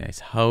 I like nice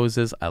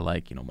houses. I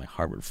like, my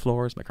hardwood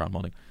floors, my crown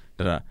molding,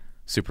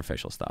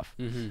 superficial stuff.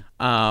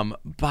 Mm-hmm.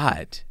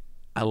 But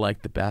I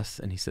like the best.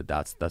 And he said,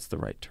 that's the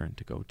right turn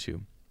to go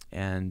to.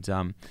 And,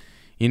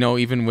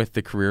 even with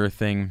the career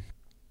thing,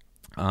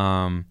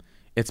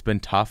 it's been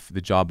tough.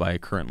 The job I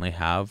currently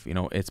have,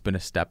 it's been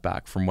a step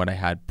back from what I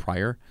had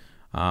prior.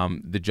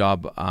 The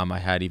job I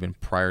had even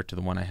prior to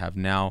the one I have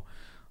now,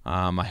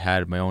 I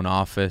had my own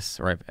office,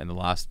 or in the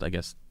last, I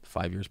guess,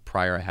 5 years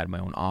prior, I had my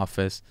own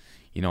office.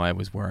 I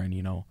was wearing,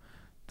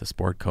 the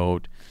sport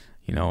coat.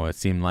 It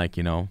seemed like,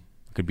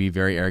 could be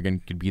very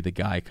arrogant, could be the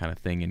guy kind of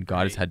thing. And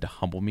God has had to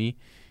humble me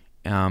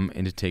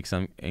and to take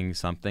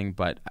something.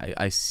 But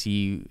I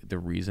see the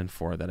reason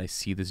for that. I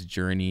see this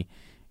journey,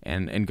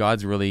 and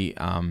God's really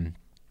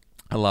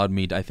allowed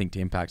me, I think, to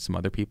impact some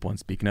other people and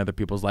speak in other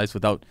people's lives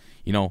without,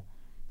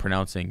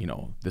 pronouncing,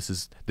 this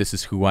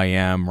is who I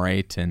am,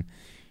 right? And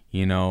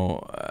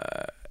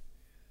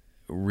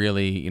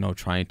really,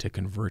 trying to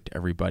convert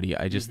everybody.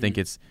 I just think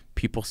it's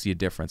people see a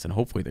difference, and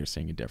hopefully they're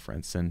seeing a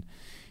difference.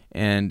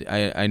 And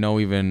I know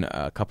even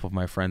a couple of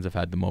my friends have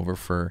had them over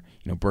for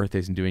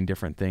birthdays and doing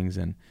different things.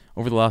 And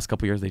over the last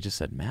couple of years, they just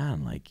said,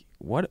 "Man, like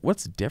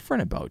what's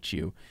different about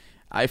you?"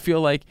 I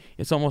feel like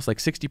it's almost like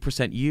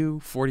 60%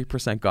 you,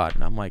 40% God.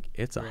 And I'm like,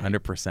 it's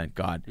 100%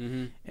 God.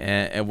 Mm-hmm.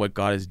 And what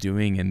God is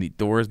doing and the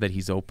doors that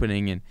he's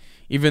opening. And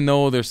even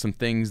though there's some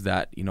things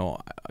that,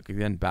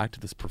 again, back to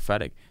this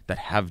prophetic, that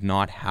have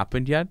not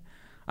happened yet,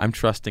 I'm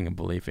trusting and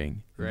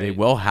believing they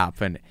will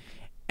happen.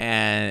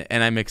 And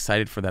I'm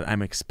excited for that.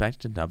 I'm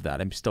expectant of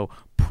that. I'm still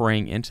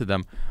praying into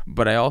them.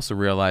 But I also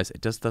realize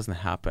it just doesn't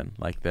happen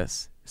like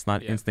this. It's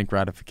not instant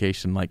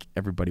gratification like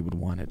everybody would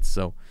want it.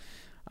 So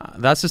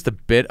that's just a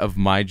bit of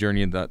my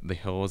journey in the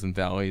hills and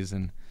valleys.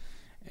 And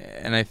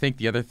I think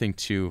the other thing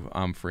too,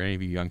 for any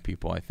of you young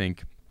people, I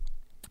think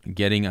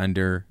getting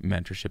under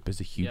mentorship is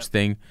a huge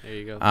thing. There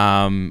you go.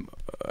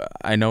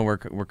 I know we're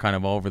kind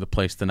of all over the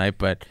place tonight,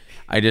 but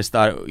I just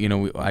thought,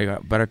 I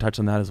got better touch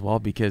on that as well,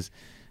 because,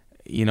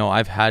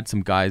 I've had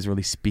some guys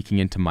really speaking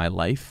into my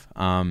life.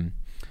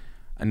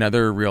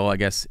 Another real, I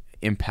guess,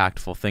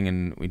 impactful thing,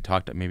 and we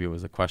talked, maybe it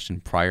was a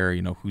question prior,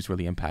 who's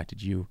really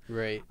impacted you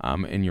right.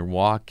 In your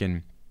walk.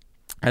 And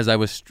as I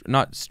was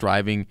not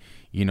striving,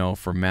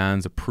 for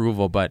man's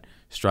approval, but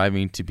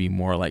striving to be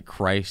more like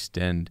Christ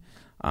and,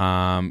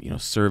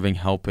 serving,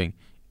 helping,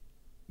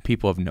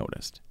 people have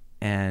noticed.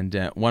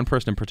 And one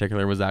person in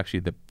particular was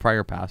actually the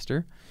prior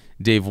pastor,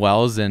 Dave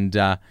Wells, and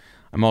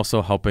I'm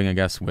also helping, I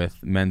guess,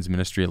 with men's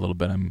ministry a little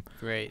bit.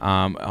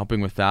 I'm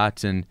helping with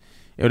that, and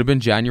it would have been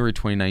January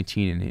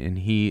 2019, and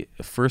he,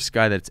 the first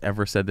guy that's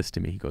ever said this to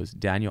me, he goes,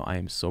 "Daniel, I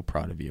am so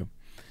proud of you."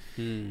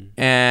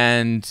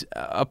 And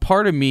a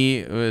part of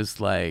me was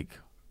like,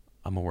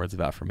 I'm a words of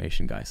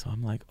affirmation guy, so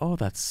I'm like, oh,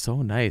 that's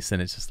so nice,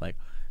 and it's just like,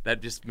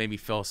 that just made me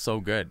feel so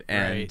good.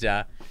 And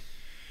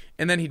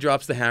and then he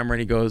drops the hammer and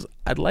he goes,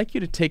 "I'd like you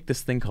to take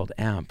this thing called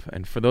AMP.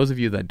 And for those of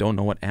you that don't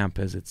know what AMP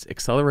is, it's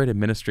Accelerated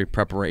Ministry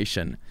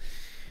Preparation."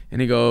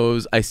 And he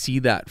goes, "I see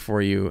that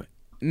for you."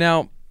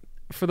 Now,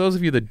 for those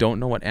of you that don't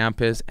know what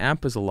AMP is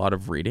a lot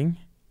of reading.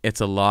 It's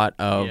a lot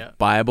of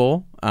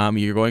Bible.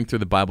 You're going through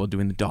the Bible,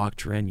 doing the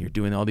doctrine. You're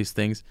doing all these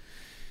things.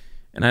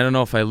 And I don't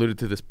know if I alluded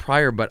to this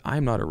prior, but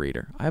I'm not a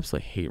reader. I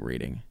absolutely hate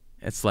reading.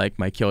 It's like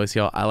my Achilles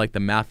heel. I like the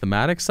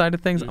mathematics side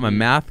of things. I'm a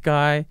math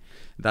guy.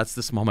 That's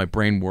just how my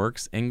brain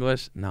works.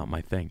 English, not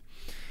my thing.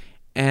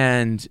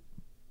 And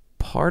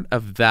part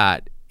of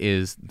that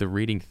is the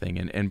reading thing.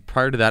 And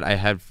prior to that, I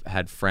have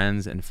had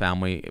friends and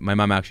family. My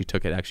mom actually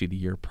took it the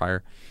year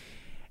prior.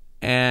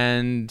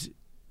 And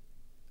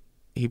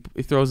he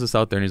throws this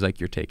out there and he's like,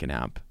 "You're taking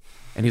AMP."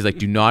 And he's like,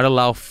 "Do not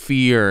allow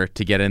fear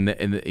to get in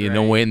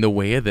the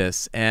way of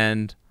this."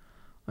 And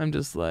I'm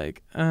just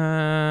like,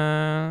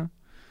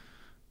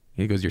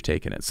 He goes, "You're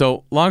taking it."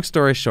 So long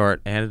story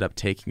short, I ended up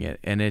taking it,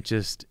 and it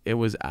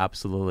was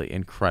absolutely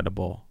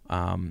incredible.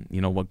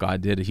 What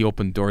God did. He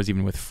opened doors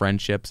even with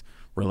friendships,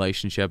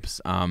 relationships.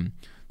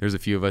 There's a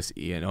few of us,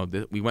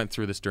 we went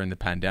through this during the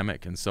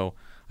pandemic, and so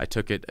I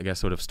took it, I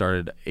guess, would have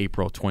started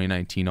April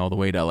 2019 all the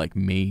way to like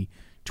May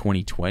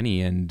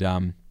 2020, and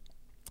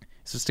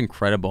it's just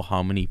incredible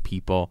how many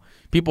people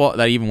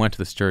that even went to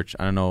this church.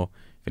 I don't know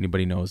if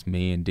anybody knows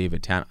me and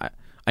David Tan.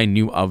 I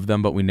knew of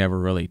them, but we never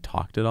really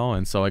talked at all,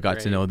 and so I got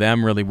to know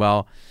them really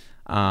well.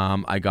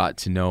 I got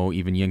to know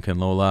even Yinka and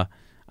Lola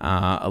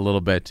a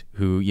little bit,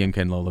 who Yinka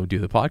and Lola do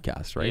the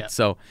podcast, right? Yeah.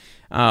 So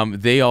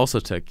they also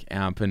took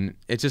AMP, and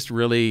it just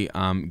really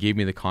gave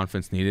me the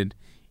confidence needed.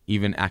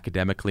 Even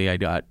academically, I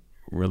got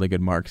really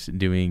good marks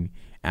doing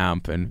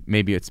AMP, and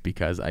maybe it's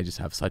because I just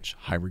have such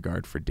high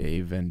regard for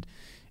Dave, and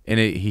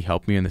he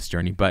helped me in this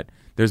journey. But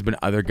there's been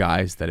other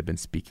guys that have been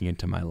speaking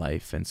into my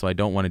life, and so I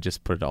don't want to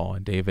just put it all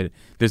on David.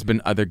 There's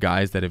been other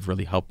guys that have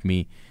really helped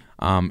me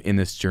in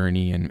this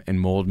journey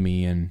and mold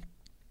me, and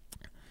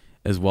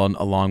as well,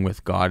 along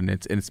with God, and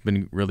it's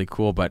been really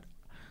cool. But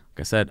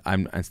like I said,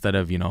 I'm, instead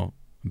of a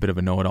bit of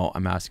a know-it-all,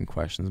 I'm asking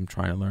questions. I'm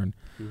trying to learn,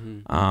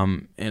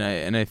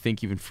 and I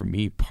think even for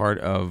me, part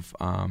of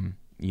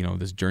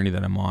this journey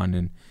that I'm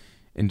on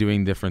and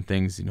doing different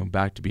things,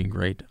 back to being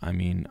great. I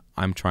mean,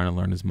 I'm trying to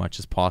learn as much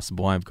as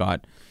possible. I've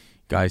got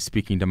guys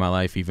speaking to my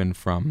life, even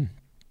from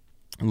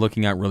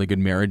looking at really good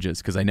marriages,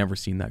 because I never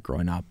seen that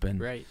growing up. And,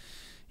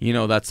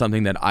 that's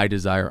something that I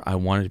desire. I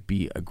want to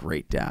be a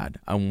great dad.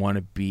 I want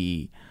to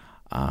be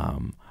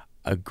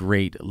a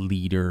great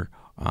leader,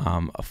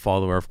 a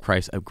follower of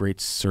Christ, a great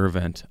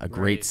servant, a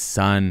great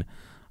son,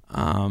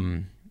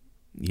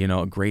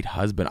 a great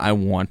husband. I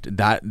want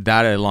that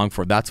I long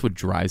for. That's what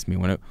drives me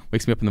when it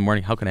wakes me up in the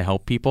morning. How can I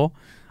help people?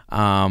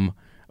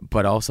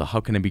 But also, how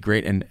can I be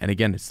great? And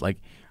again, it's like,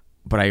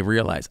 but I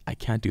realize I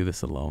can't do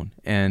this alone.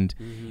 And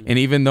and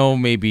even though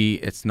maybe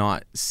it's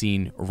not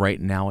seen right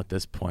now at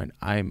this point,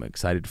 I'm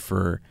excited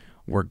for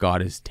where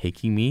God is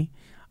taking me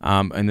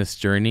in this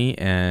journey,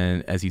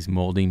 and as He's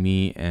molding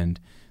me. And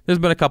there's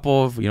been a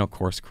couple of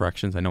course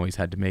corrections. I know He's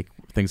had to make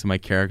things in my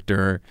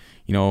character.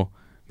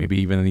 Maybe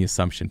even in the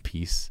assumption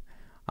piece.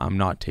 I'm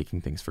not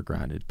taking things for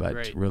granted,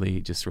 but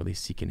really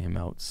seeking Him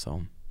out.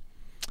 So,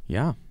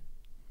 yeah.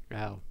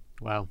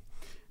 Wow.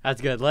 That's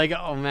good. Like,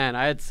 oh man,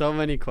 I had so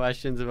many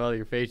questions about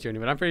your faith journey,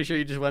 but I'm pretty sure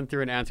you just went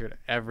through and answered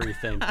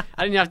everything. I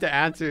didn't have to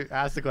ask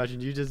the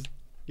questions. You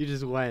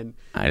just went.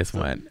 I just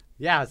went.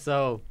 Yeah.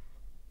 So,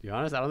 to be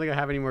honest, I don't think I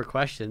have any more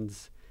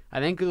questions. I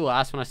think the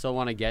last one I still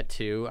want to get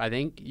to, I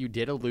think you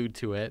did allude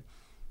to it.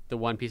 The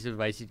one piece of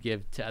advice you'd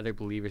give to other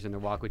believers in their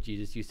walk with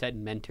Jesus, you said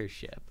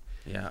mentorship.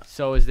 Yeah.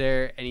 So is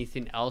there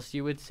anything else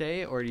you would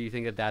say, or do you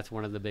think that that's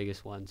one of the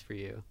biggest ones for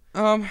you?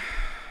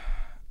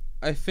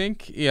 I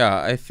think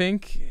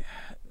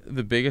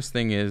the biggest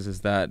thing is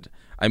that,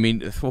 I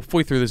mean,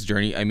 fully through this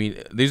journey, I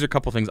mean, these are a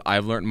couple things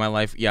I've learned in my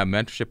life. Yeah,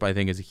 mentorship, I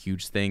think, is a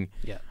huge thing.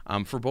 Yeah.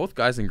 For both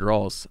guys and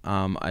girls,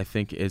 I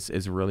think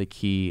is really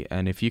key.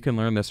 And if you can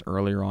learn this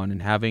earlier on,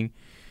 and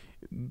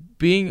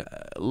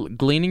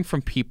gleaning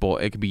from people,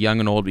 it could be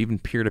young and old, even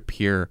peer to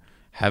peer,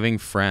 having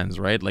friends,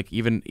 right? Like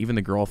even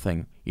the girl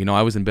thing, you know,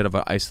 I was in a bit of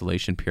an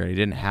isolation period. I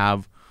didn't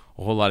have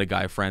a whole lot of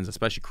guy friends,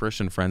 especially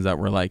Christian friends that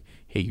were like,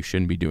 hey, you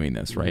shouldn't be doing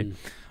this, right?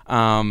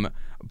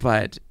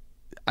 But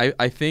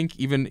I think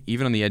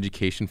even on the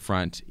education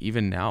front,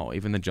 even now,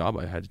 even the job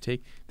I had to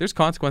take, there's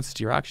consequences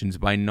to your actions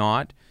by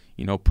not,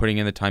 you know, putting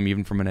in the time,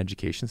 even from an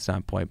education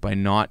standpoint, by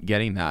not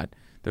getting that,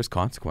 there's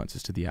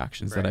consequences to the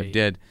actions that I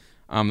did.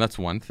 That's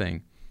one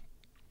thing.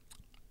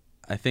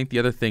 I think the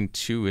other thing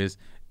too is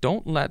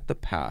don't let the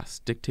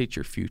past dictate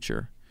your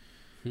future.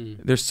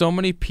 There's so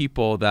many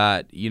people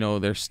that, you know,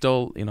 they're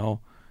still, you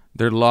know,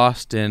 they're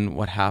lost in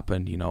what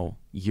happened, you know,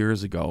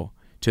 years ago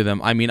to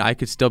them. I mean, I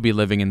could still be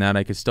living in that.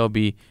 I could still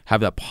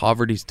have that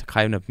poverty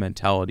kind of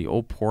mentality.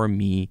 Oh, poor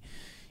me.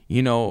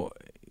 You know,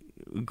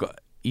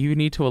 you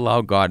need to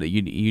allow God.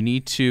 You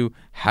need to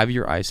have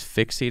your eyes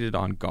fixated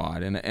on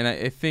God. And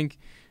I think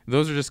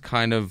those are just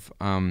kind of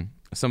some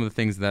of the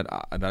things that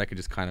I could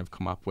just kind of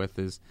come up with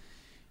is,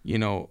 you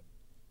know,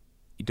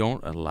 you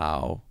don't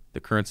allow the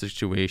current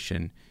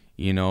situation,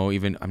 you know,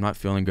 even I'm not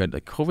feeling good.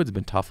 Like COVID's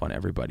been tough on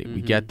everybody.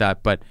 We get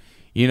that. But,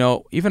 you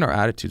know, even our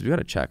attitudes, we got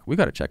to check. We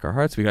got to check our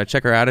hearts. We got to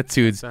check our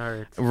attitudes,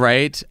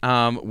 right?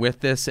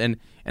 With this and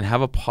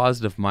have a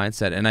positive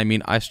mindset. And I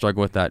mean, I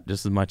struggle with that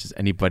just as much as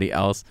anybody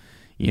else,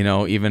 you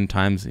know, even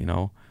times, you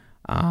know,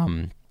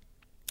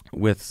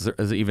 with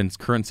even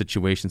current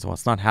situations. Well,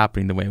 it's not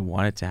happening the way I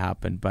want it to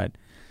happen. But,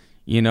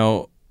 you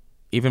know,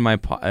 even my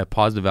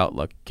positive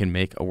outlook can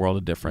make a world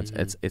of difference.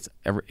 It's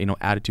you know,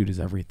 attitude is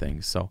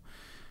everything. So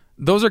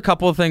those are a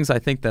couple of things I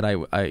think that I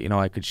you know,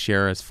 I could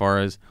share as far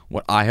as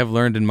what I have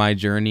learned in my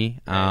journey.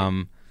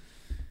 I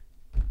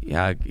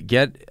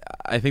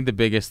think the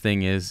biggest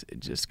thing is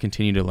just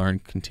continue to learn,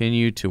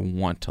 continue to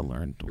want to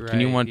learn,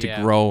 continue to want to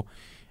grow.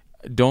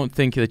 Don't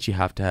think that you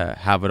have to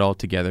have it all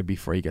together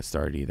before you get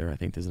started either. I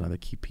think there's another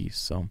key piece.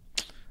 So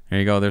there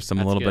you go. There's some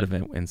little bit of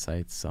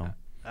insights. So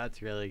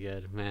that's really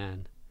good,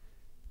 man.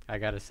 I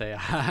gotta say,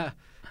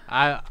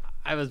 I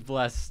was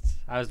blessed.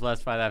 I was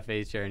blessed by that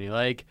faith journey.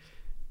 Like,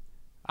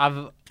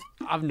 I've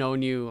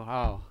known you.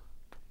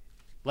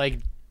 Like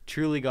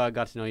truly, God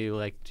got to know you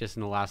like just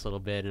in the last little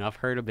bit, and I've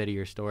heard a bit of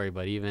your story.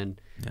 But even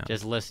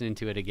just listening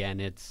to it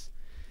again, it's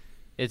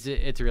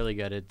really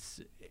good.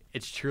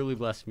 It's truly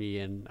blessed me,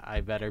 and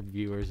I bet our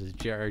viewers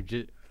are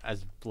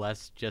as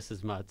blessed just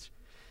as much.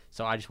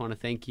 So I just want to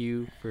thank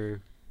you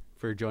for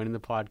joining the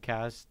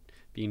podcast,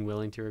 being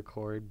willing to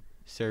record,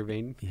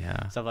 serving,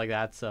 stuff like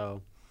that.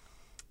 So,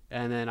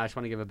 and then I just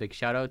want to give a big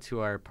shout out to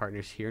our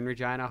partners here in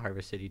Regina,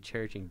 Harvest City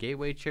Church and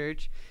Gateway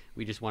Church.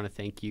 We just want to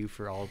thank you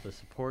for all the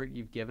support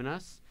you've given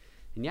us.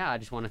 And I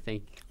just want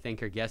to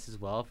thank our guests as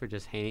well for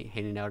just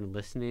hanging out and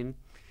listening,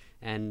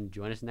 and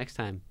join us next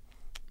time.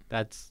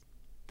 That's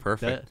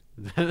perfect.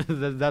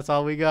 That's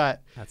all we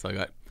got. That's all I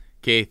got.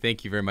 Okay,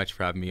 thank you very much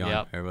for having me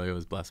on. I really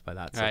was blessed by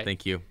that. So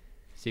thank you.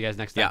 See you guys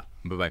next time.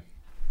 Bye-bye.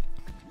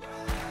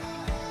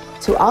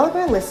 To all of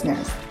our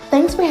listeners,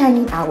 thanks for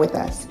hanging out with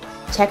us.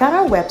 Check out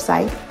our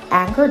website,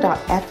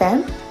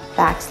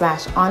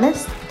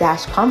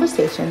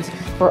 anchor.fm/honest-conversations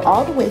for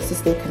all the ways to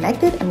stay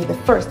connected and be the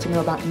first to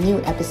know about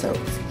new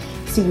episodes.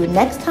 See you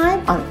next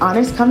time on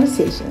Honest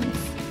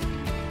Conversations.